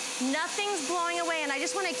sawdust. Nothing's blowing away, and I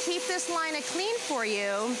just want to keep this line of clean for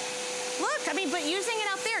you. Look, I mean, but using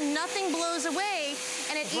it out there, nothing blows away,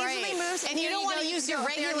 and it easily moves. And you don't want to use your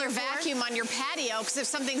regular vacuum on your patio, because if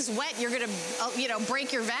something's wet, you're going to, you know,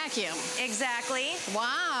 break your vacuum. Exactly.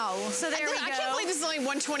 Wow. So there we go. I can't believe this is only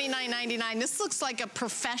 $129.99. This looks like a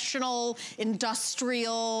professional,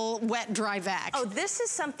 industrial, wet, dry vac. Oh, this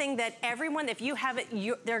is something that everyone, if you have it,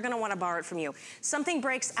 they're going to want to borrow it from you. Something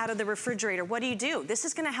breaks out of the refrigerator. What do? This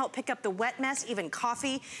is going to help pick up the wet mess, even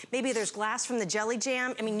coffee. Maybe there's glass from the jelly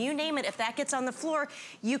jam. I mean, you name it. If that gets on the floor,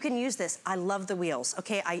 you can use this. I love the wheels.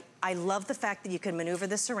 okay? I love the fact that you can maneuver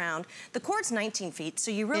this around. The cord's 19 feet,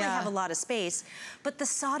 so you really have a lot of space. But the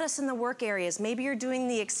sawdust in the work areas, maybe you're doing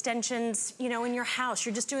the extensions, you know, in your house.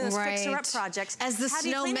 You're just doing those fixer-up projects. As the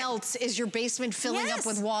snow melts, is your basement filling up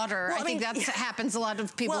with water? Well, I think that happens a lot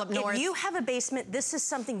of people up north. If you have a basement, this is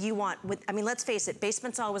something you want. I mean, let's face it,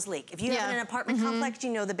 basements always leak. If you have an apartment complex,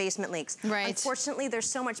 you know the basement leaks. Unfortunately, there's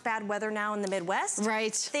so much bad weather now in the Midwest.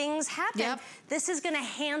 Things happen. This is gonna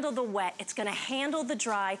handle the wet. It's gonna handle the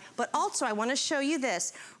dry. But also, I wanna show you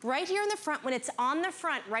this. Right here in the front, when it's on the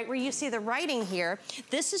front, right where you see the writing here,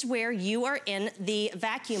 this is where you are in the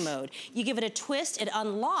vacuum mode. You give it a twist, it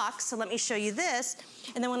unlocks. So let me show you this.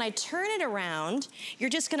 And then when I turn it around, you're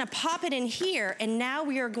just gonna pop it in here, and now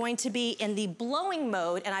we are going to be in the blowing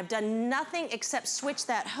mode, and I've done nothing except switch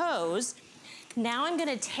that hose. Now I'm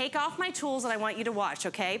gonna take off my tools and I want you to watch,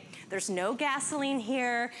 okay? There's no gasoline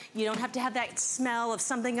here. You don't have to have that smell of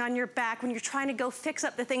something on your back when you're trying to go fix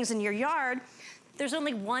up the things in your yard. There's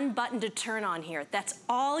only one button to turn on here. That's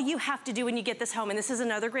all you have to do when you get this home. And this is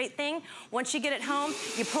another great thing. Once you get it home,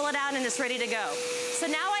 you pull it out and it's ready to go. So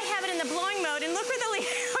now I have it in the blowing mode, and look where the leaves,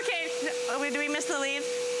 okay, do we miss the leaves?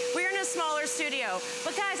 We're in a smaller studio.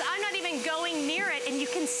 But guys, I'm not even going near it, and you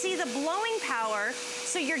can see the blowing power.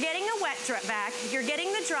 So you're getting a wet vac, you're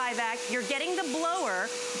getting the dry vac, you're getting the blower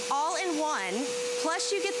all in one.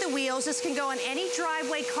 Plus you get the wheels. This can go on any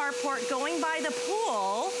driveway, carport, going by the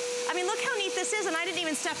pool. I mean, look how neat this is, and I didn't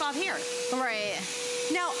even step off here. Right.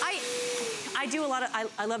 Now, I do a lot of,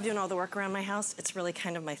 I love doing all the work around my house. It's really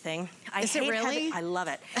kind of my thing. Is it really? I love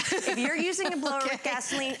it. If you're using a blower with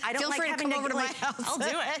gasoline, I don't like having to over to my house. I'll do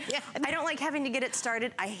it. I don't like having to get it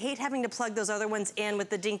started. I hate having to plug those other ones in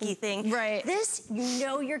with the dinky thing. Right. This, you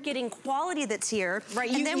know you're getting quality that's here.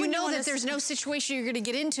 Right, and then you know that there's no situation you're gonna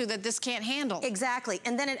get into that this can't handle. Exactly,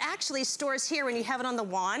 and then it actually stores here when you have it on the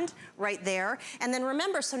wand, right there. And then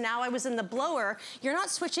remember, so now I was in the blower, you're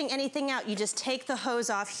not switching anything out. You just take the hose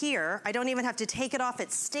off here. I don't even have to take it off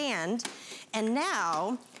its stand. And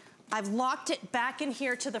now, I've locked it back in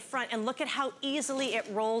here to the front, and look at how easily it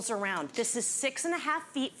rolls around. This is 6.5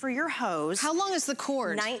 feet for your hose. How long is the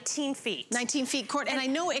cord? 19 feet. 19 feet cord, and I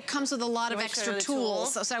know it comes with a lot of extra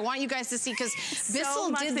tools. So I want you guys to see, because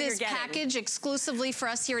Bissell did this package exclusively for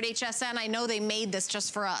us here at HSN. I know they made this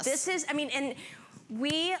just for us. This is, I mean, and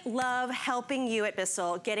we love helping you at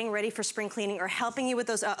Bissell, getting ready for spring cleaning or helping you with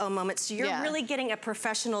those uh-oh moments. So you're really getting a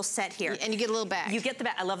professional set here. And you get a little bag. You get the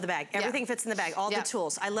bag. I love the bag. Everything fits in the bag, all the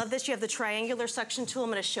tools. I love this. You have the triangular suction tool. I'm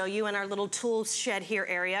gonna show you in our little tool shed here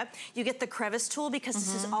area. You get the crevice tool, because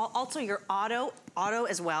this is also your auto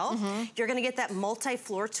as well. You're gonna get that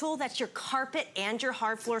multi-floor tool. That's your carpet and your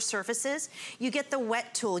hard floor surfaces. You get the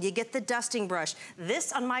wet tool. You get the dusting brush.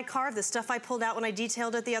 This on my car, the stuff I pulled out when I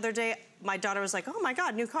detailed it the other day, my daughter was like, oh my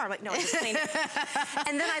God, new car. I'm like, no, I just cleaned it.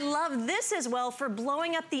 And then I love this as well for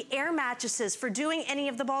blowing up the air mattresses, for doing any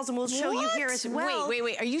of the balls, and we'll show you here as well.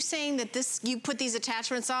 Wait. Are you saying that this, you put these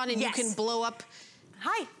attachments on and you can blow up?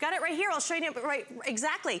 Hi, got it right here. I'll show you, right,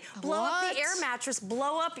 exactly. Blow up the air mattress,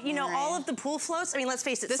 blow up, you know, all of the pool floats. I mean, let's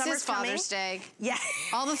face it, summer's coming. This is Father's Day. Yeah.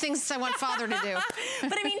 All the things I want Father to do.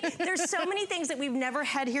 But I mean, there's so many things that we've never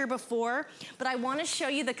had here before, but I want to show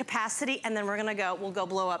you the capacity, and then we'll go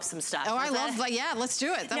blow up some stuff. Oh, I love, yeah, let's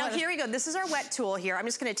do it. Now, here we go. This is our wet tool here. I'm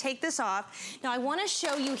just going to take this off. Now, I want to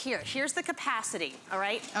show you here. Here's the capacity, all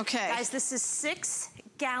right? Okay. Guys, this is 6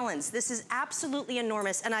 gallons. This is absolutely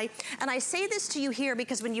enormous. And I say this to you here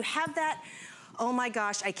because when you have that, oh my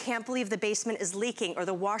gosh, I can't believe the basement is leaking, or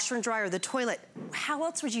the washer and dryer, or the toilet, how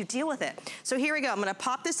else would you deal with it? So here we go. I'm gonna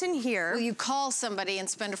pop this in here. Will you call somebody and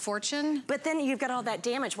spend a fortune? But then you've got all that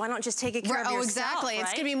damage. Why not just take it care of yourself? Oh, exactly. Right?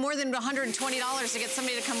 It's gonna be more than $120 to get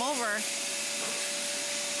somebody to come over.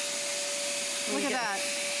 Look at that.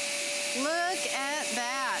 Look at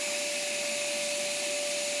that.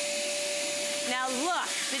 Now look,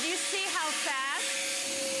 did you see how fast?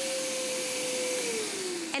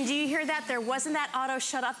 And do you hear that? There wasn't that auto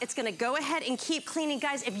shut off. It's gonna go ahead and keep cleaning.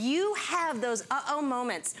 Guys, if you have those uh-oh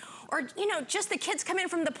moments, or, you know, just the kids come in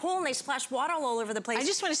from the pool and they splash water all over the place. I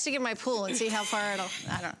just want to stick in my pool and see how far it'll,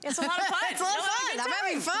 I don't know. It's a lot of fun. It's a lot of fun. I'm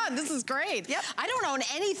having fun. This is great. Yep. I don't own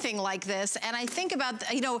anything like this. And I think about,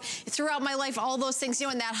 you know, throughout my life, all those things, you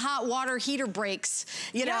know, and that hot water heater breaks,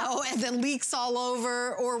 you know, and then leaks all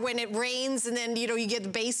over, or when it rains and then, you know, you get the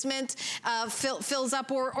basement fills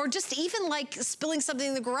up, or just even like spilling something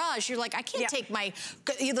in the garage. You're like, I can't take my,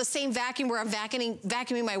 you know, the same vacuum where I'm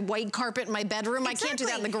vacuuming my white carpet in my bedroom. I can't do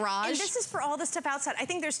that in the garage. garage. And this is for all the stuff outside. I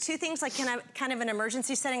think there's two things, like kind of an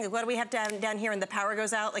emergency setting. Like what do we have down here when the power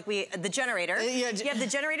goes out? Like the generator. You have the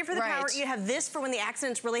generator for the power. You have this for when the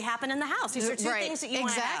accidents really happen in the house. These are two things that you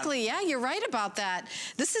want to have. Exactly, yeah, you're right about that.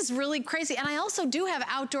 This is really crazy. And I also do have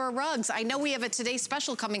outdoor rugs. I know we have a Today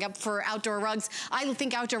Special coming up for outdoor rugs. I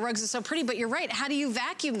think outdoor rugs are so pretty, but you're right. How do you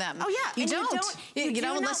vacuum them? Oh yeah, you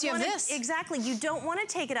don't unless you have this. Exactly, you don't want to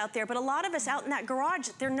take it out there, but a lot of us out in that garage,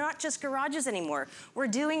 they're not just garages anymore. We're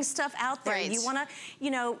doing stuff out there. You want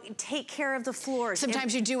to, take care of the floors.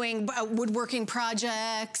 Sometimes you're doing woodworking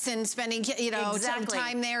projects and spending,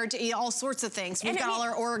 time there, all sorts of things. We've got all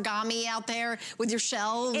our origami out there with your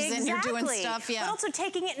shelves and you're doing stuff, But also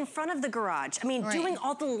taking it in front of the garage. I mean, doing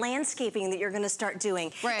all the landscaping that you're going to start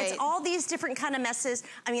doing. It's all these different kind of messes.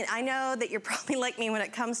 I mean, I know that you're probably like me when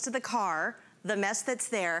it comes to the car, the mess that's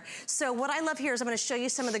there. So what I love here is I'm gonna show you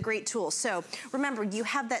some of the great tools. So remember, you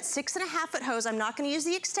have that 6.5-foot hose. I'm not gonna use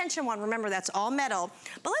the extension one. Remember, that's all metal.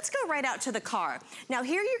 But let's go right out to the car. Now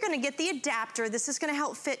here you're gonna get the adapter. This is gonna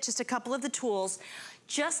help fit just a couple of the tools,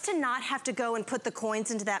 just to not have to go and put the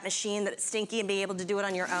coins into that machine that's stinky and be able to do it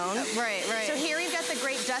on your own. Right. So here you've got the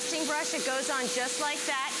great dusting brush. It goes on just like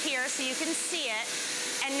that here, so you can see it.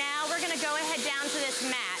 And now we're gonna go ahead down to this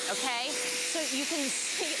mat, okay? So you can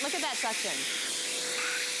see, look at that suction.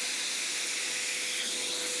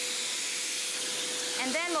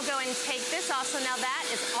 And then we'll go and take this off. So now that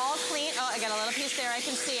is all clean. Oh, I got a little piece there, I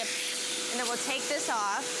can see it. And then we'll take this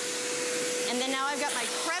off. And then now I've got my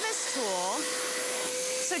crevice tool.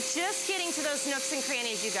 So just getting to those nooks and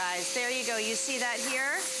crannies, you guys. There you go, you see that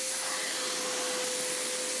here?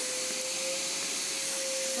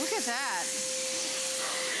 Look at that.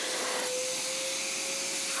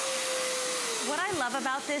 What I love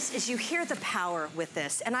about this is you hear the power with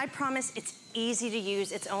this, and I promise it's easy to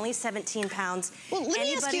use. It's only 17 pounds. Well, let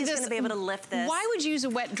me ask you this. Anybody's gonna be able to lift this. Why would you use a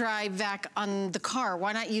wet dry vac on the car?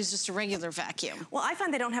 Why not use just a regular vacuum? Well, I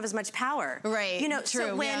find they don't have as much power. Right, true,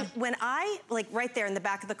 so when I, like right there in the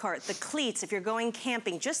back of the car, the cleats, if you're going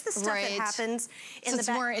camping, just the stuff that happens in the back.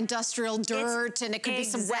 So it's more industrial dirt, and it could be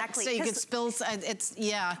some wet, so you could spill,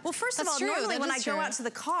 Well, first of all, normally when I go out to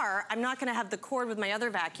the car, I'm not gonna have the cord with my other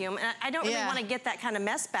vacuum, and I don't really wanna get that kind of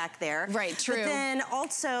mess back there. Right, true. But then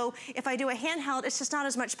also, if I do a handheld, it's just not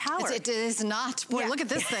as much power. It is not. Boy, look at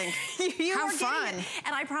this thing. How fun.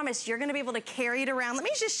 And I promise, you're gonna be able to carry it around. Let me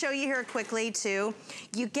just show you here quickly, too.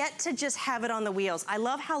 You get to just have it on the wheels. I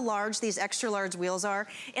love how large these extra large wheels are.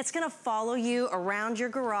 It's gonna follow you around your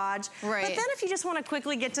garage. Right. But then if you just wanna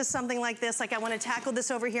quickly get to something like this, like I wanna tackle this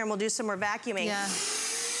over here and we'll do some more vacuuming. Yeah.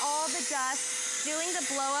 All the dust, doing the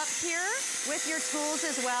blow up here with your tools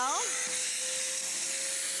as well.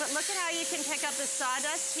 But look at how you can pick up the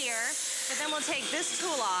sawdust here, but then we'll take this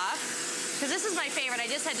tool off, because this is my favorite, I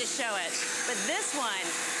just had to show it. But this one,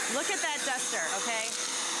 look at that duster, okay?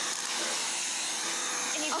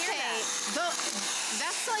 And you hear that?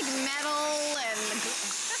 That's like metal and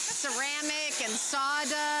ceramic and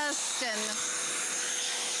sawdust and...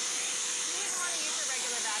 You didn't want to use a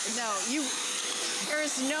regular vacuum. No,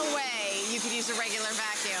 there's no way you could use a regular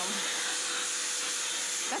vacuum.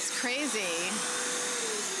 That's crazy.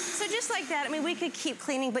 So just like that, I mean, we could keep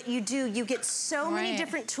cleaning, but you get so many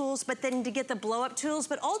different tools, but then to get the blow-up tools,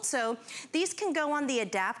 but also, these can go on the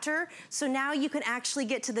adapter, so now you can actually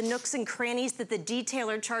get to the nooks and crannies that the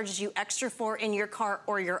detailer charges you extra for in your car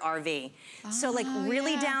or your RV. So like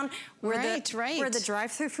really down where the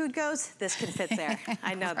drive-through food goes, this can fit there.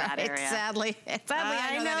 I know that area. Sadly.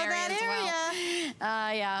 I know that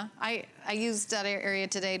area. Yeah, I used that area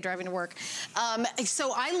today driving to work.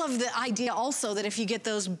 So I love the idea also that if you get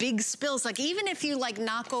those big spills, like even if you like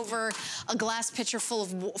knock over a glass pitcher full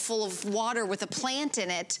of water with a plant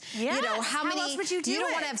in it, you know, how else would you do? You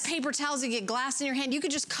don't want to have paper towels and get glass in your hand. You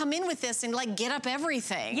could just come in with this and like get up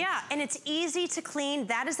everything. Yeah, and it's easy to clean.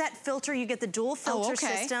 That is that filter. You get the dual filter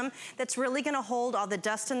system that's really going to hold all the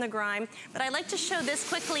dust and the grime. But I like to show this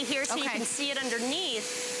quickly here so you can see it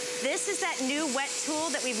underneath. This is that new wet tool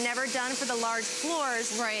that we've never done for the large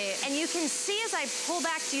floors. Right. And you can see as I pull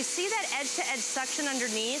back, do you see that edge-to-edge suction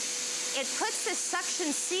underneath? It puts this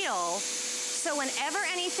suction seal, so whenever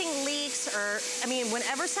anything leaks or, I mean,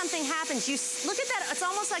 whenever something happens, you look at that, it's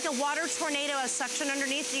almost like a water tornado of suction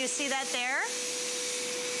underneath. Do you see that there?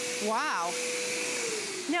 Wow.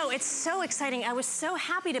 No, it's so exciting. I was so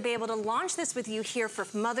happy to be able to launch this with you here for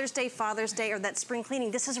Mother's Day, Father's Day, or that spring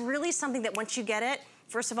cleaning. This is really something that once you get it,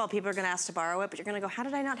 First of all, people are going to ask to borrow it, but you're going to go, how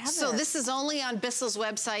did I not have So this is only on Bissell's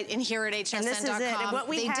website and here at HSN.com. And this is it. And what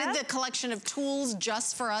we have, did the collection of tools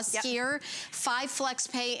just for us here. 5 flex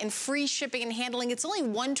pay and free shipping and handling. It's only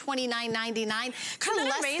 $129.99. Kind of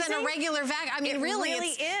less than a regular vacuum. I mean, it really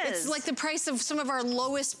is. It's like the price of some of our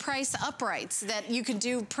lowest price uprights that you can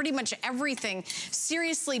do pretty much everything.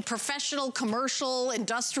 Seriously, professional, commercial,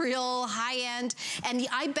 industrial, high-end. And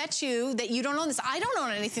I bet you that you don't own this. I don't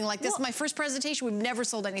own anything like this. My first presentation, we've never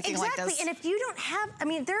sold anything like this. Exactly, and if you don't have, I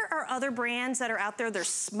mean, there are other brands that are out there, they're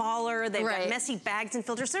smaller, they've got messy bags and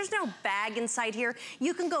filters. There's no bag inside here.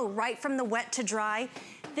 You can go right from the wet to dry.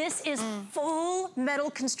 This is full metal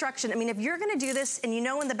construction. I mean, if you're gonna do this and you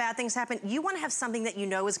know when the bad things happen, you wanna have something that you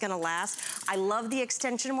know is gonna last. I love the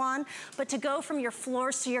extension wand, but to go from your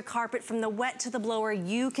floors to your carpet, from the wet to the blower,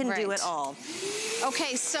 you can do it all.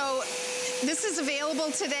 Okay, so this is available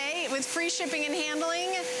today with free shipping and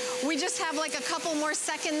handling. We just have like a couple more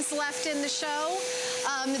seconds left in the show.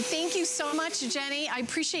 Thank you so much, Jenny. I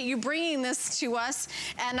appreciate you bringing this to us.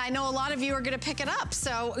 And I know a lot of you are gonna pick it up.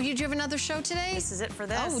 So do you have another show today? This is it for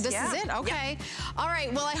this. Oh, this is it, okay. All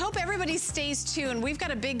right, well, I hope everybody stays tuned. We've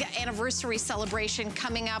got a big anniversary celebration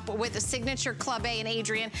coming up with the Signature Club A and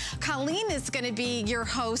Adrian. Colleen is gonna be your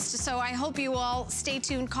host. So I hope you all stay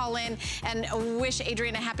tuned, call in, and wish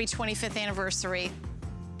Adrian a happy 25th anniversary.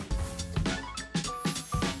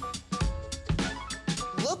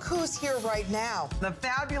 Look who's here right now. The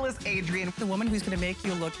fabulous Adrian. The woman who's going to make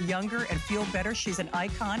you look younger and feel better. She's an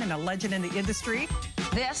icon and a legend in the industry.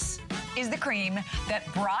 This is the cream that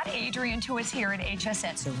brought Adrian to us here at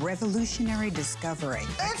HSN. It's a revolutionary discovery.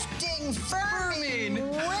 Lifting, firming,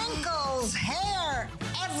 wrinkles, hair,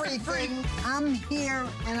 everything. I'm here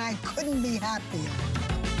and I couldn't be happier.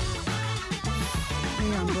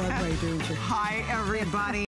 On Broadway, don't you? Hi, everybody.